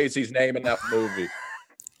 Patrick thanks. Swayze's name in that movie.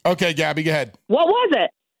 Okay, Gabby, go ahead. What was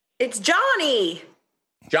it? It's Johnny.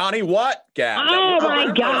 Johnny what, Gab? Oh, my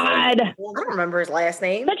God. I don't remember his last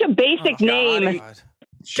name. Such a basic name.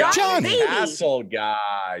 Johnny Castle,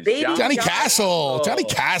 guys. Johnny Castle. Johnny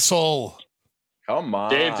Castle. Come on.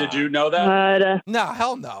 Dave, did you know that? No,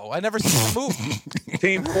 hell no. I never seen the movie.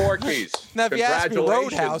 Team Porky's. Now, if you asked me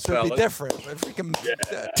Congratulations, Roadhouse, it would be fellas. different. But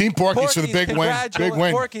freaking, Team Porky's for the big win. Big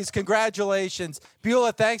win. Porky's, congratulations.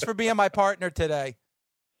 Beulah, thanks for being my partner today.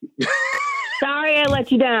 Sorry I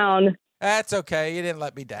let you down. That's okay. You didn't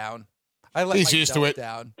let me down. I let He's used to it.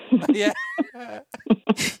 down. Yeah.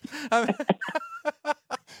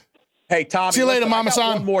 Hey, Tommy. See you later, listen, Mama I got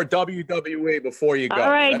San. one more WWE before you go. All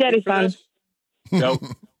right, Ready Daddy for Son. this? Nope.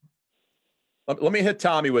 Let me hit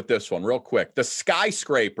Tommy with this one real quick. The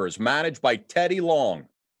Skyscrapers, managed by Teddy Long,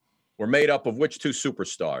 were made up of which two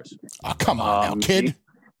superstars? Oh, come on now, kid.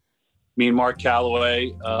 Me and Mark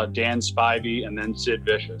Calloway, Dan Spivey, and then Sid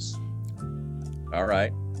Vicious. All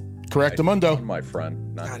right. Correctamundo. My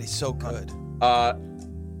friend. God, he's so good.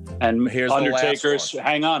 And Here's the last Undertaker's, one.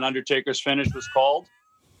 hang on, Undertaker's finish was called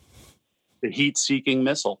the Heat-Seeking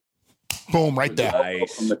Missile. Boom, right there.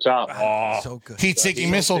 Nice. From the top. So good. Heat-seeking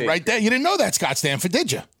missile right there. You didn't know that, Scott Stanford,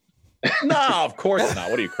 did you? No, of course not.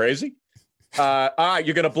 What are you, crazy? All right,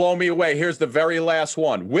 you're going to blow me away. Here's the very last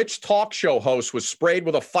one. Which talk show host was sprayed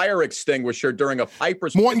with a fire extinguisher during a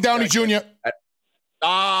Piper's Morton Downey Jr.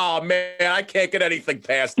 Oh, man, I can't get anything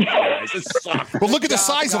past you guys. This sucks. Well, look at the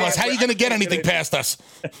size of us. How are you going to get anything past us?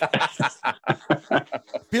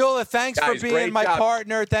 Beulah, thanks Guys, for being great my job.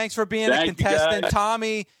 partner. Thanks for being a Thank you, contestant. guys.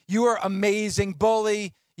 Tommy, you were amazing.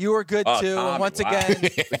 Bully, you were good too. Tommy, And once wow. again,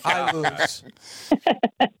 I lose.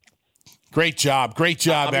 Great job,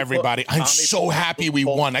 everybody. I'm so happy we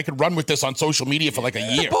won. I could run with this on social media for like a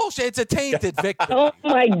year. Bullshit. It's a tainted victory. Oh,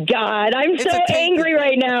 my God. I'm It's so a tainted angry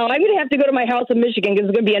right now. I'm going to have to go to my house in Michigan because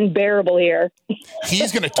it's going to be unbearable here.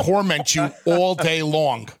 He's going to torment you all day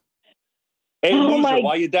long. Hey, Oh, loser, my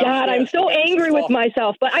why you God. downstairs? I'm so angry with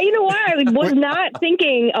myself. But you know what? I was not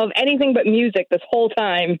thinking of anything but music this whole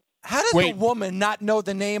time. How does Wait. a woman not know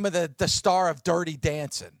the name of the star of Dirty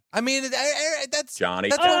Dancing? I mean, that's Johnny.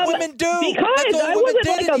 That's what women do. Because That's what I women wasn't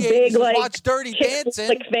did like in a the big 80s, like watch Dirty chick Dancing.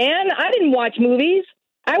 flick fan. I didn't watch movies.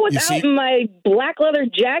 I was You out see- in my black leather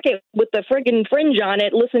jacket with the friggin' fringe on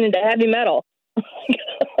it, listening to heavy metal.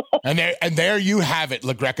 And there you have it,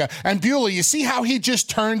 LaGreca. And Beulah, you see how he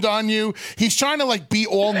just turned on you? He's trying to like be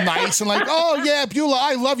all nice and like, oh yeah, Beulah,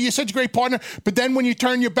 I love you. You're such a great partner. But then when you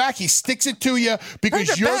turn your back, he sticks it to you because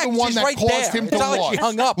Turn her you're back. the one She's that right caused there. him It's to not like she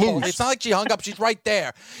hung up. lose. It's not like she hung up. She's right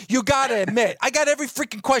there. You got to admit, I got every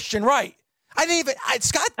freaking question right. I didn't even.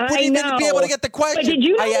 Scott wouldn't even be able to get the question. But did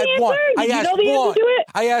you know I had the answer? one. Did you know the one. answer to it?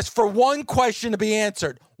 I asked for one question to be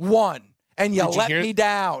answered. One, and you let me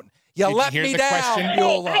down. You let me down,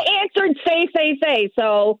 Beulah. I answered say.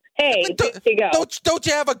 So hey, there you go. Don't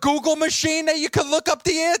you have a Google machine that you can look up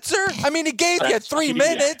the answer? I mean, he gave you 3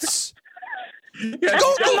 minutes. Google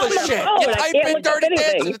the shit. You type in dirty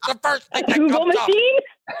dancing. It's the first thing that Google comes machine? up.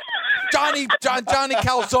 Johnny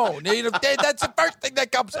Calzone. You know, that's the first thing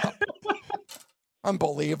that comes up.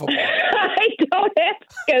 Unbelievable. I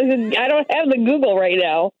don't have the Google right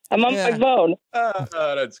now. I'm on my phone.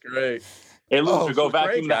 Oh, that's great. Hey, Luke, go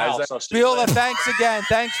back in the house. Beulah, thanks again.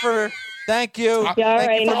 Thank you. Thank you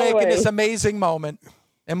for making this amazing moment.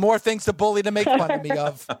 And more things to bully to make fun of me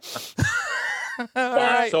of. All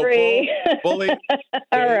right. So, Bully.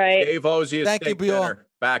 All right. Dave owes you a Thank you, steak Beulah. dinner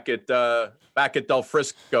back at Del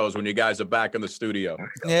Frisco's when you guys are back in the studio.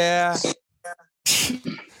 Yeah.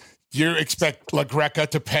 You expect La Greca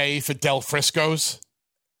to pay for Del Frisco's?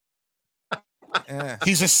 Yeah.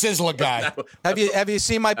 He's a Sizzler guy. Have you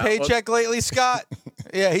seen my paycheck lately, Scott?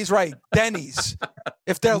 Yeah, he's right. Denny's.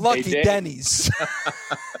 If they're lucky, Dave. Denny's.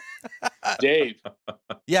 Dave.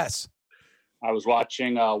 Yes. I was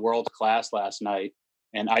watching World Class last night,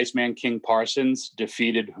 and Iceman King Parsons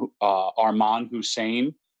defeated Arman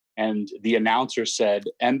Hussein, and the announcer said,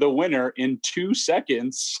 "And the winner in 2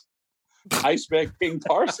 seconds, Iceman King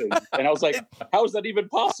Parsons." And I was like, "How is that even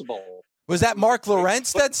possible?" Was that Mark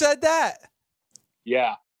Lawrence that said that?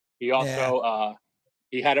 Yeah. He also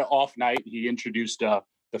he had an off night. He introduced the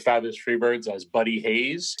Fabulous Freebirds as Buddy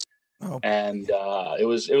Hayes, and it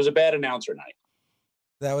was a bad announcer night.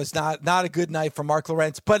 That was not a good night for Mark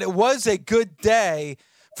Lawrence, but it was a good day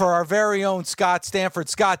for our very own Scott Stanford.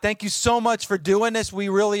 Scott, thank you so much for doing this. We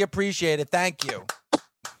really appreciate it. Thank you.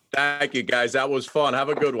 Thank you, guys. That was fun. Have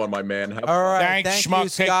a good one, my man. All right. Thanks, Thank you,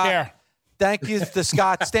 Schmuck. Take Scott. care. Thank you to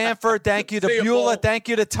Scott Stanford. Thank you to See you, Beulah. Paul. Thank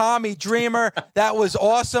you to Tommy Dreamer. That was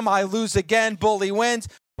awesome. I lose again. Bully wins.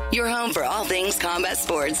 Your home for all things combat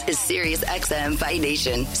sports is SiriusXM Fight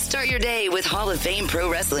Nation. Start your day with Hall of Fame Pro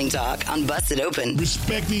Wrestling Talk on Busted Open.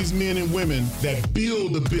 Respect these men and women that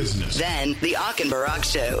build a business. Then, the Ak and Barak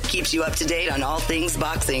Show keeps you up to date on all things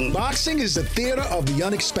boxing. Boxing is the theater of the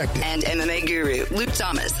unexpected. And MMA guru Luke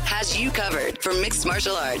Thomas has you covered for mixed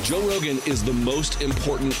martial arts. Joe Rogan is the most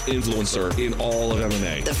important influencer in all of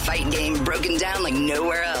MMA. The fight game broken down like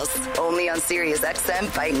nowhere else. Only on SiriusXM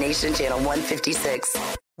Fight Nation Channel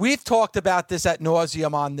 156. We've talked about this ad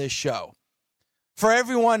nauseum on this show. For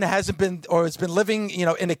everyone who hasn't been or has been living,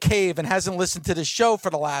 in a cave and hasn't listened to the show for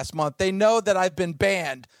the last month, they know that I've been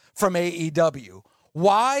banned from AEW.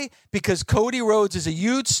 Why? Because Cody Rhodes is a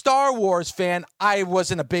huge Star Wars fan. I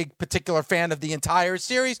wasn't a big particular fan of the entire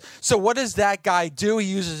series. So what does that guy do? He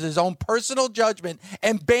uses his own personal judgment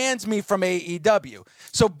and bans me from AEW.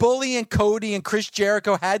 So Bully and Cody and Chris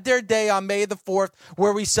Jericho had their day on May the 4th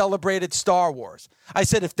where we celebrated Star Wars. I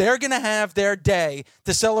said, if they're going to have their day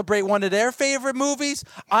to celebrate one of their favorite movies,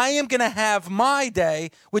 I am going to have my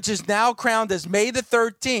day, which is now crowned as May the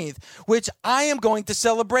 13th, which I am going to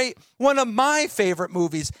celebrate one of my favorite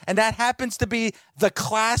movies, and that happens to be the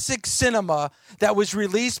classic cinema that was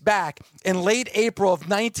released back in late April of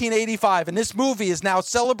 1985. And this movie is now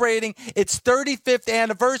celebrating its 35th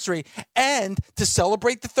anniversary. And to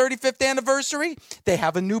celebrate the 35th anniversary, they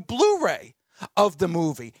have a new Blu-ray of the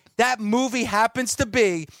movie. That movie happens to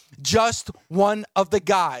be Just One of the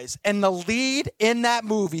Guys. And the lead in that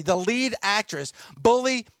movie, the lead actress,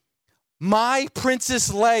 Bully, my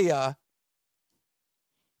Princess Leia,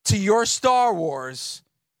 to your Star Wars,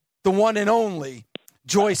 the one and only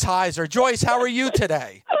Joyce Heiser. Joyce, how are you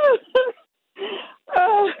today?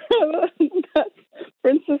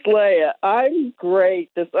 Princess Leia, I'm great.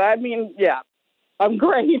 I'm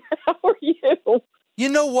great. How are you? You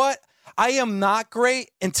know what? I am not great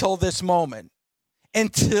until this moment.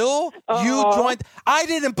 Until you joined. I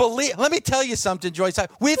didn't believe. Let me tell you something, Joyce.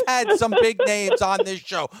 We've had some big names on this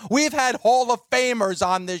show. We've had Hall of Famers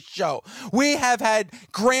on this show. We have had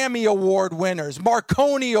Grammy Award winners,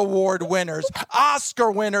 Marconi Award winners, Oscar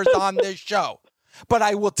winners on this show. But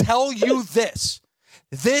I will tell you this.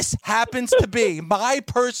 This happens to be my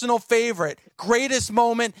personal favorite, greatest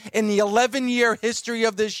moment in the 11-year history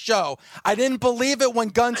of this show. I didn't believe it when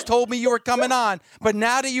Guns told me you were coming on, but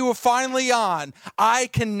now that you were finally on, I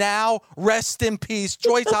can now rest in peace.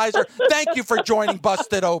 Joyce Heiser, thank you for joining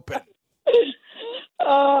Busted Open.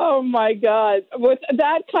 Oh, my God. With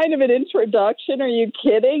that kind of an introduction, are you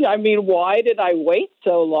kidding? I mean, why did I wait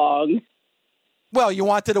so long? Well, you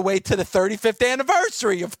wanted to wait to the 35th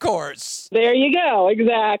anniversary, of course. There you go.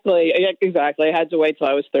 Exactly. I had to wait till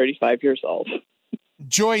I was 35 years old.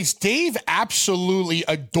 Joyce, Dave absolutely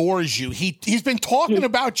adores you. He's been talking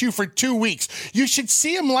about you for 2 weeks. You should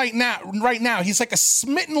see him right now. He's like a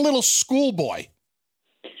smitten little schoolboy.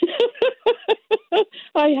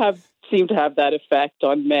 I seem to have that effect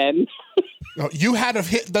on men. You had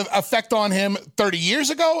the effect on him 30 years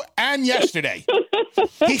ago and yesterday.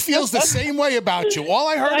 He feels the same way about you. All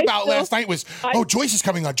I heard about last night was, Joyce is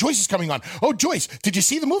coming on. Joyce is coming on. Oh, Joyce, did you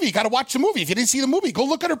see the movie? You got to watch the movie. If you didn't see the movie, go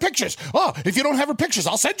look at her pictures. Oh, if you don't have her pictures,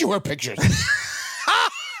 I'll send you her pictures.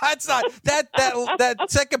 That's not that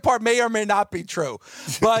second part may or may not be true,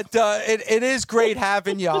 but it is great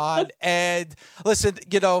having you on. And listen,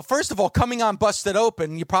 first of all, coming on Busted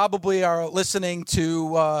Open, you probably are listening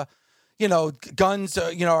to Guns,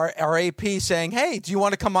 our AP saying, "Hey, do you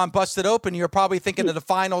want to come on Busted Open?" You're probably thinking of the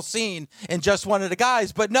final scene in Just One of the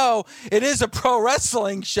Guys, but no, it is a pro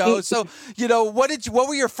wrestling show. So what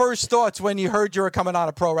were your first thoughts when you heard you were coming on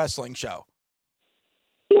a pro wrestling show?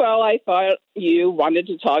 Well, I thought you wanted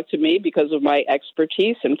to talk to me because of my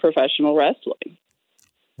expertise in professional wrestling.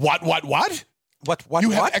 What?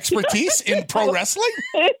 You have expertise in pro wrestling?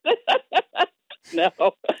 No.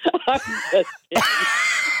 I'm just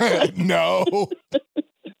kidding. No.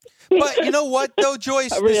 But you know what, though,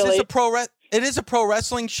 Joyce? Really? It is a pro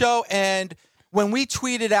wrestling show, and when we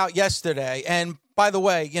tweeted out yesterday, and by the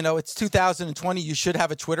way, it's 2020. You should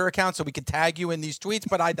have a Twitter account so we can tag you in these tweets,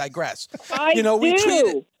 but I digress. I we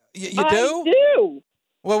tweeted. You do? I do.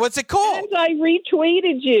 Well, what's it called? And I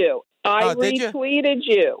retweeted you. I retweeted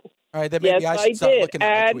you. All right, then maybe I should start looking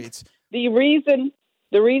at my tweets. The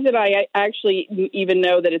reason I actually even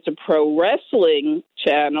know that it's a pro wrestling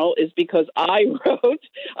channel is because I wrote,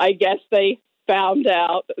 I guess they found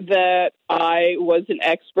out that I was an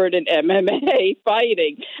expert in MMA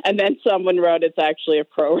fighting. And then someone wrote it's actually a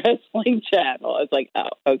pro wrestling channel. I was like,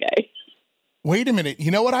 oh, okay. Wait a minute.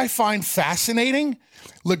 You know what I find fascinating?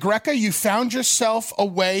 LaGreca, you found yourself a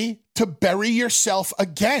way to bury yourself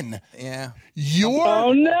again. Yeah.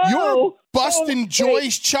 You're busting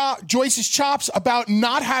Joyce's chops about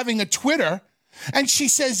not having a Twitter. And she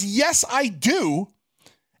says, yes, I do.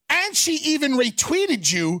 And she even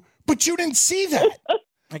retweeted you, but you didn't see that.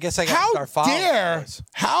 I guess I got to start following.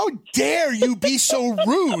 How dare you be so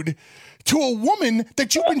rude to a woman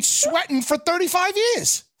that you've been sweating for 35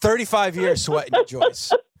 years? 35 years sweating,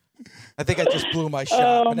 Joyce. I think I just blew my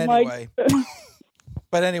shot.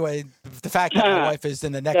 But anyway, the fact that my wife is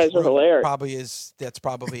in the next room that's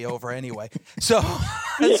probably over anyway. So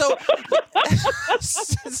 2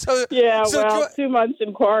 months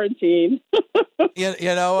in quarantine. You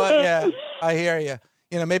know what? Yeah, I hear you.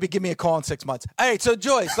 Maybe give me a call in 6 months. All right, so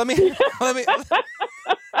Joyce, let me.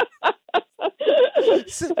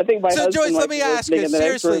 I think my husband Joyce, let me ask you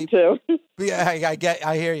seriously. Too. Yeah,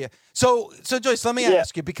 I hear you. So Joyce, let me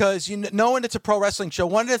ask you, because knowing it's a pro wrestling show,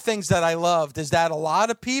 one of the things that I loved is that a lot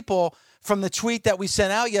of people from the tweet that we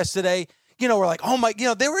sent out yesterday, were like, oh my,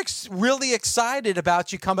 they were really excited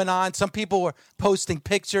about you coming on. Some people were posting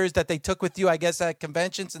pictures that they took with you, I guess, at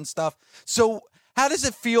conventions and stuff. So how does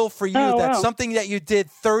it feel for you that something that you did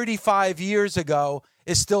 35 years ago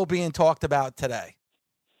is still being talked about today?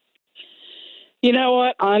 You know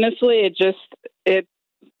what? Honestly, it just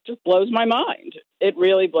blows my mind. It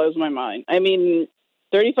really blows my mind. I mean,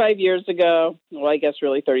 35 years ago, well, I guess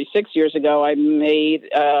really 36 years ago, I made,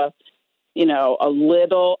 a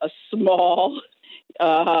small,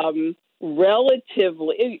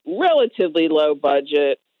 relatively low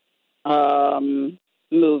budget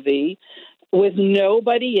movie with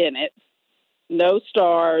nobody in it, no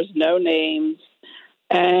stars, no names,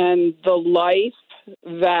 and the life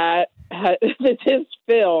that this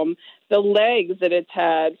film, the legs that it's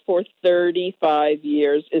had for 35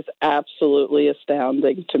 years is absolutely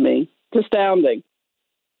astounding to me. It's astounding.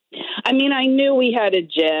 I mean, I knew we had a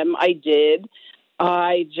gem. I did.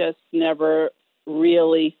 I just never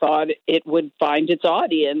really thought it would find its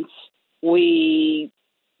audience. They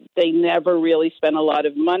never really spent a lot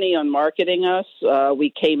of money on marketing us. Our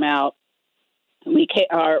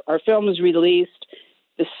film was released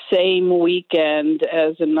the same weekend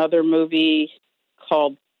as another movie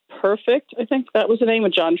called Perfect. I think that was the name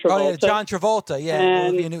of John Travolta. Oh, yeah, John Travolta. Yeah,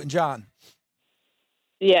 Olivia Newton-John.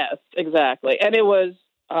 Yes, exactly. And it was,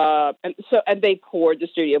 and the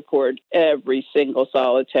studio poured every single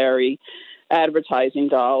solitary advertising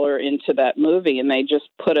dollar into that movie, and they just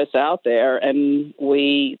put us out there, and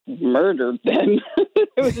we murdered them. It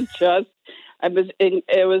was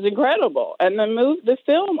incredible. And the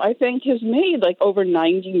film, I think, has made like over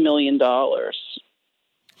 $90 million. That's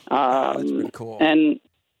pretty cool. And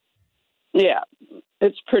yeah,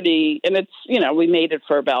 it's pretty, and it's, we made it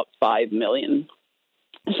for about $5 million.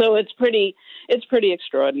 So it's pretty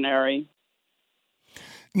extraordinary.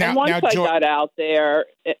 And once I got out there,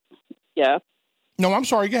 yeah. No, I'm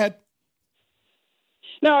sorry. Go ahead.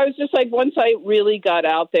 No, I was just like, once I really got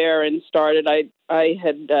out there and started, I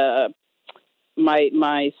had my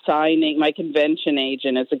convention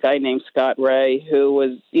agent is a guy named Scott Ray, who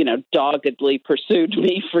was, doggedly pursued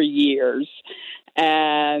me for years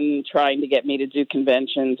and trying to get me to do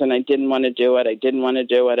conventions. And I didn't want to do it. And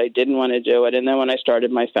then when I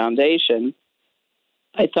started my foundation,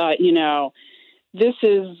 I thought, this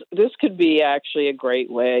could be actually a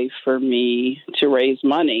great way for me to raise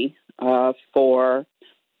money for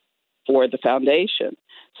the foundation.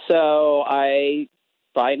 So I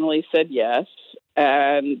finally said yes.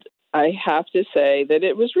 And I have to say that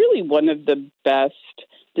it was really one of the best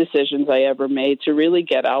decisions I ever made to really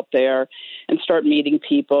get out there and start meeting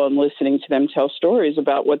people and listening to them tell stories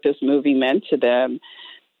about what this movie meant to them.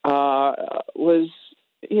 It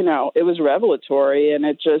was revelatory, and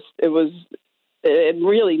it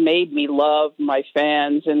really made me love my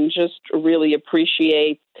fans and just really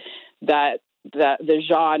appreciate that the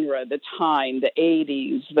genre, the time, the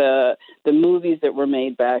 80s, the movies that were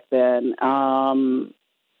made back then.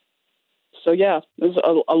 So yeah, it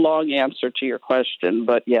was a long answer to your question,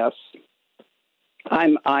 but yes,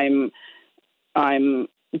 I'm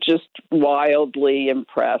just wildly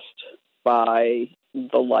impressed by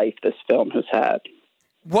the life this film has had.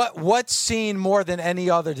 What scene more than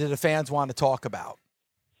any other did the fans want to talk about?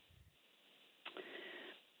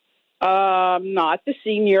 Not the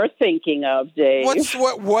scene you're thinking of, Dave.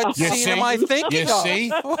 What scene am I thinking of?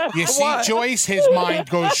 You see, Joyce, his mind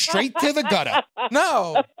goes straight to the gutter.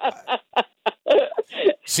 No.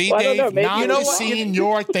 See, Dave, not the scene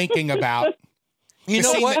you're thinking about. You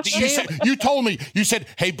know what? You told me, you said,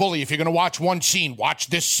 hey, Bully, if you're going to watch one scene, watch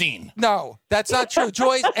this scene. No, that's not true,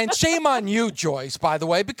 Joyce. And shame on you, Joyce, by the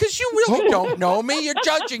way, because you really don't know me. You're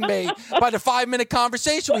judging me by the 5-minute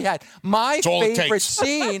conversation we had. My favorite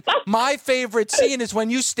scene is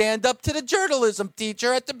when you stand up to the journalism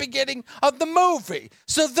teacher at the beginning of the movie.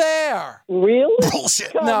 So there. Really?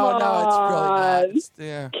 Bullshit. No, it's really not.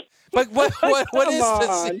 Yeah. But what is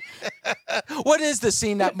the scene? What is the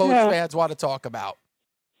scene that most fans want to talk about?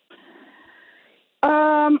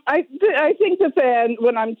 I think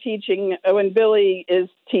when Billy is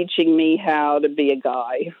teaching me how to be a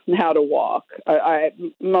guy, how to walk,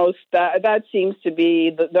 that seems to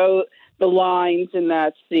be the lines in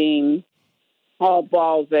that scene. All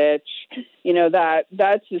Balvich,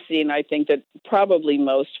 that's the scene I think that probably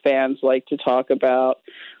most fans like to talk about.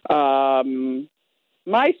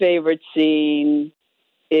 My favorite scene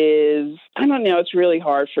is, I don't know, it's really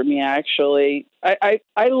hard for me, actually. I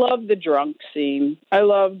love the drunk scene. I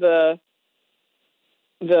love the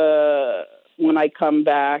when I come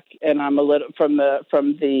back and I'm a little from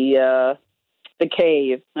the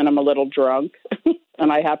cave and I'm a little drunk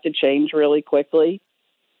and I have to change really quickly.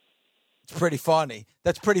 It's pretty funny.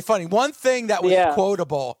 That's pretty funny. One thing that was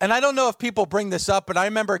quotable, and I don't know if people bring this up, but I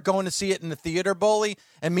remember going to see it in the theater, Bully,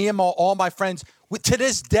 and me and all my friends, to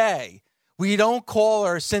this day, we don't call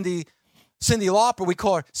her Cyndi Lauper. We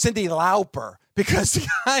call her Cyndi Lauper because the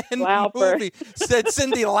guy in the movie said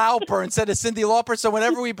Cyndi Lauper instead of Cyndi Lauper. So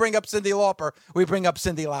whenever we bring up Cyndi Lauper, we bring up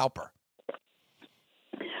Cyndi Lauper.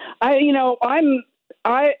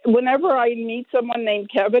 Whenever I meet someone named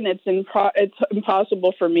Kevin, it's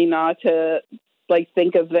impossible for me not to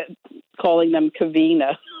think of it, calling them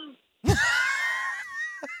Kavina.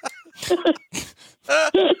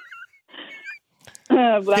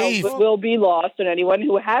 That will be lost on anyone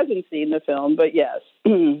who hasn't seen the film, but yes.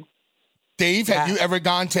 Dave, have you ever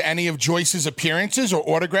gone to any of Joyce's appearances or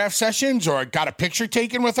autograph sessions or got a picture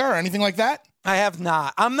taken with her or anything like that? I have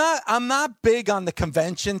not. I'm not big on the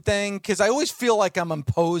convention thing because I always feel like I'm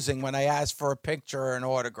imposing when I ask for a picture or an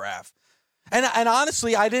autograph. And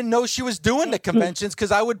honestly, I didn't know she was doing the conventions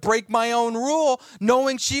because I would break my own rule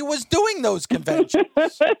knowing she was doing those conventions.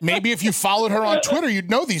 Maybe if you followed her on Twitter, you'd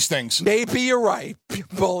know these things. Maybe you're right,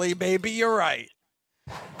 Bully. Maybe you're right.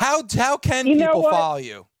 How can people follow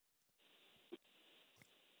you?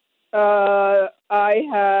 I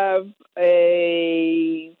have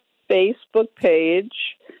a Facebook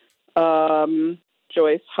page,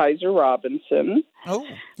 Joyce Heiser Robinson. Oh,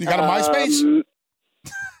 you got a MySpace?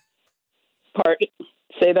 Pardon?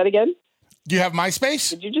 Say that again. Do you have MySpace?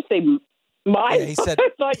 Did you just say MySpace? Yeah, he said, I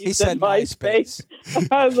thought you said MySpace.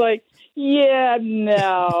 I was like, yeah,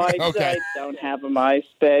 no, I don't have a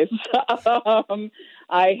MySpace.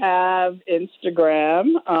 I have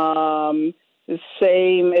Instagram. The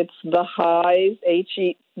same. It's the Heis,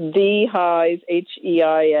 the Heis,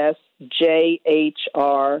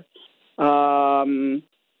 HEISJHR.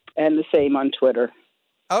 and the same on Twitter.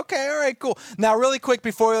 Okay, all right, cool. Now, really quick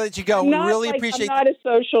before we let you go, we really appreciate. I'm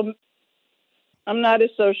not a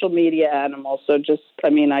social media animal, so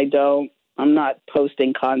I'm not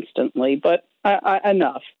posting constantly, but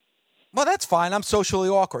enough. Well, that's fine. I'm socially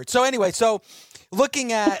awkward. So anyway,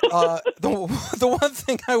 looking at the one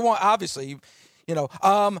thing I want, obviously,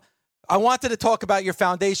 I wanted to talk about your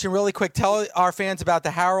foundation really quick. Tell our fans about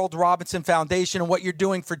the Harold Robinson Foundation and what you're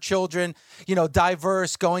doing for children,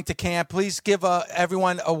 diverse, going to camp. Please give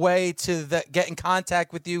everyone a way to get in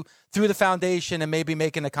contact with you through the foundation and maybe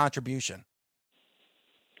making a contribution.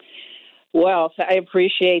 Well, I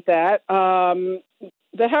appreciate that.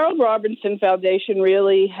 The Harold Robinson Foundation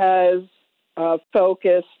really has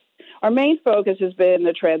focused. Our main focus has been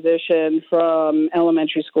the transition from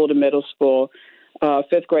elementary school to middle school,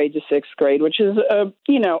 5th grade to 6th grade, which is a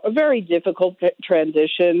very difficult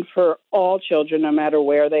transition for all children, no matter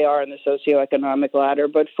where they are in the socioeconomic ladder.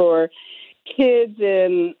 But for kids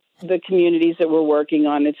in the communities that we're working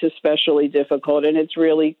on, it's especially difficult, and it's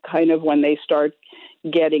really kind of when they start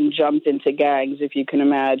getting jumped into gangs, if you can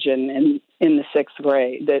imagine, in the 6th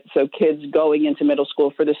grade. So kids going into middle school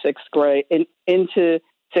for the 6th grade, into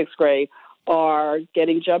 6th grade, are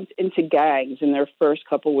getting jumped into gangs in their first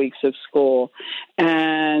couple weeks of school.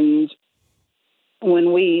 And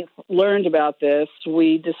when we learned about this,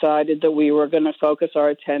 we decided that we were going to focus our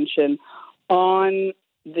attention on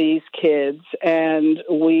these kids, and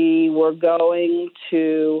we were going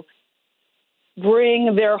to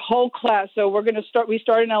bring their whole class. So we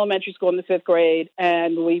start in elementary school in the 5th grade,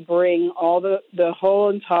 and we bring all the whole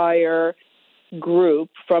entire group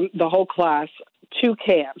from the whole class to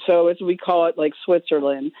camp. So as we call it, like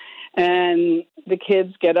Switzerland. And the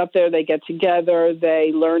kids get up there, they get together,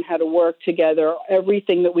 they learn how to work together.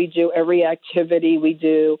 Everything that we do, every activity we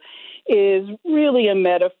do is really a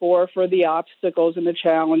metaphor for the obstacles and the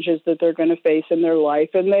challenges that they're going to face in their life.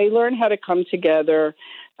 And they learn how to come together,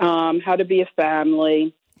 how to be a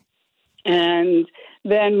family. And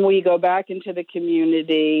then we go back into the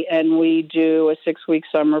community and we do a 6-week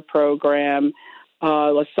summer program,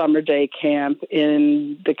 a summer day camp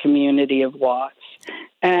in the community of Watts.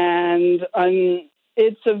 And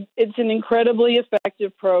it's an incredibly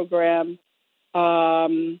effective program.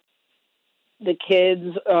 The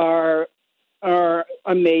kids are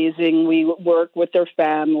amazing. We work with their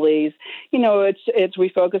families.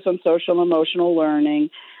 We focus on social emotional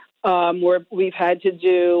learning. We've had to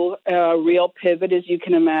do a real pivot, as you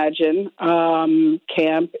can imagine. Overnight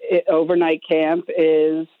camp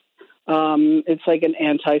is it's like an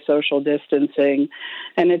anti-social distancing,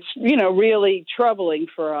 and it's really troubling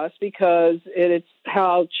for us because it's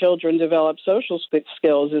how children develop social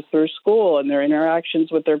skills is through school and their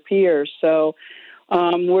interactions with their peers. So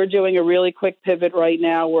we're doing a really quick pivot right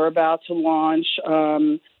now. We're about to launch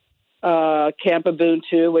Camp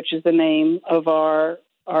Ubuntu, which is the name of our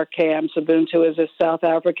camps. Ubuntu is a South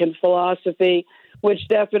African philosophy, which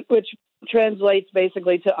translates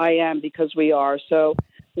basically to I am because we are. So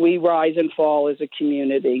we rise and fall as a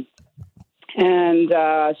community. And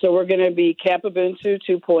so we're going to be Camp Ubuntu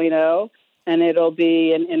 2.0, and it'll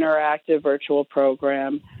be an interactive virtual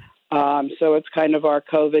program. So it's kind of our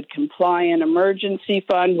COVID-compliant emergency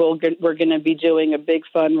fund. We're going to be doing a big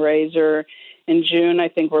fundraiser in June. I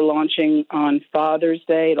think we're launching on Father's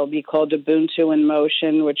Day. It'll be called Ubuntu in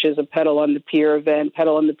Motion, which is a Pedal on the Pier event.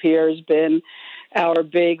 Pedal on the Pier has been our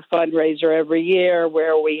big fundraiser every year,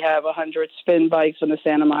 where we have 100 spin bikes on the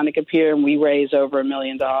Santa Monica Pier, and we raise over $1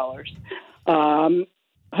 million.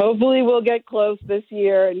 Hopefully we'll get close this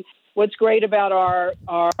year. And what's great about our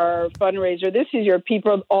fundraiser this year,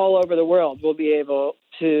 people all over the world will be able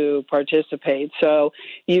to participate. So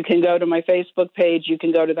you can go to my Facebook page. You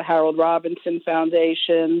can go to the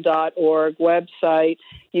HaroldRobinsonFoundation.org website.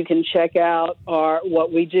 You can check out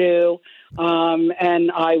what we do.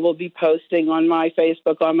 And I will be posting on my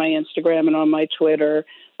Facebook, on my Instagram, and on my Twitter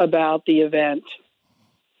about the event,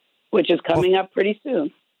 which is coming up pretty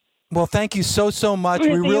soon. Well, thank you so much.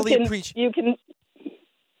 We really appreciate. You can.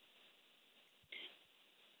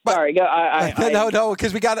 Sorry, go. No,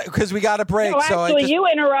 because we got a break. No, actually, you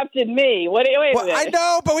interrupted me. Wait a minute. I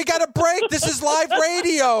know, but we got a break. This is live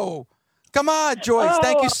radio. Come on, Joyce.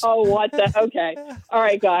 Thank you. Okay. All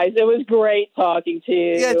right, guys. It was great talking to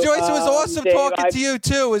you. Yeah, Joyce, it was awesome Dave, talking to you,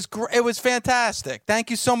 too. It was fantastic. Thank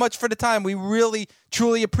you so much for the time. We really,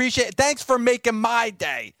 truly appreciate it. Thanks for making my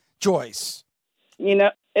day, Joyce.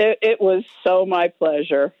 It was so my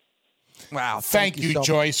pleasure. Wow. Thank you, so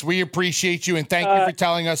Joyce. We appreciate you, and thank you for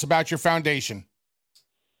telling us about your foundation.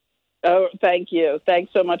 Oh, thank you.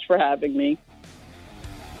 Thanks so much for having me.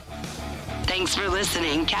 Thanks for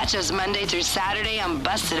listening. Catch us Monday through Saturday on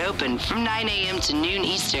Busted Open from 9 a.m. to noon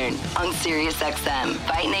Eastern on SiriusXM,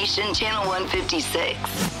 Fight Nation Channel 156.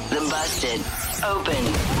 The Busted Open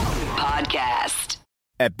Podcast.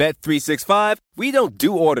 At Bet365, we don't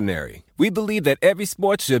do ordinary. We believe that every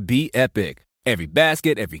sport should be epic. Every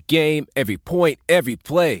basket, every game, every point, every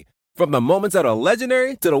play. From the moments that are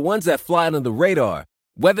legendary to the ones that fly under the radar.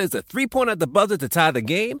 Whether it's a three-pointer at the buzzer to tie the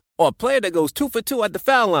game or a player that goes 2 for 2 at the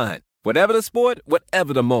foul line. Whatever the sport,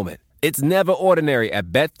 whatever the moment. It's never ordinary at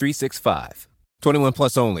Bet365. 21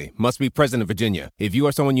 plus only. Must be present in Virginia. If you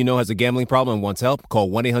or someone you know has a gambling problem and wants help, call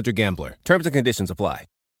 1-800-GAMBLER. Terms and conditions apply.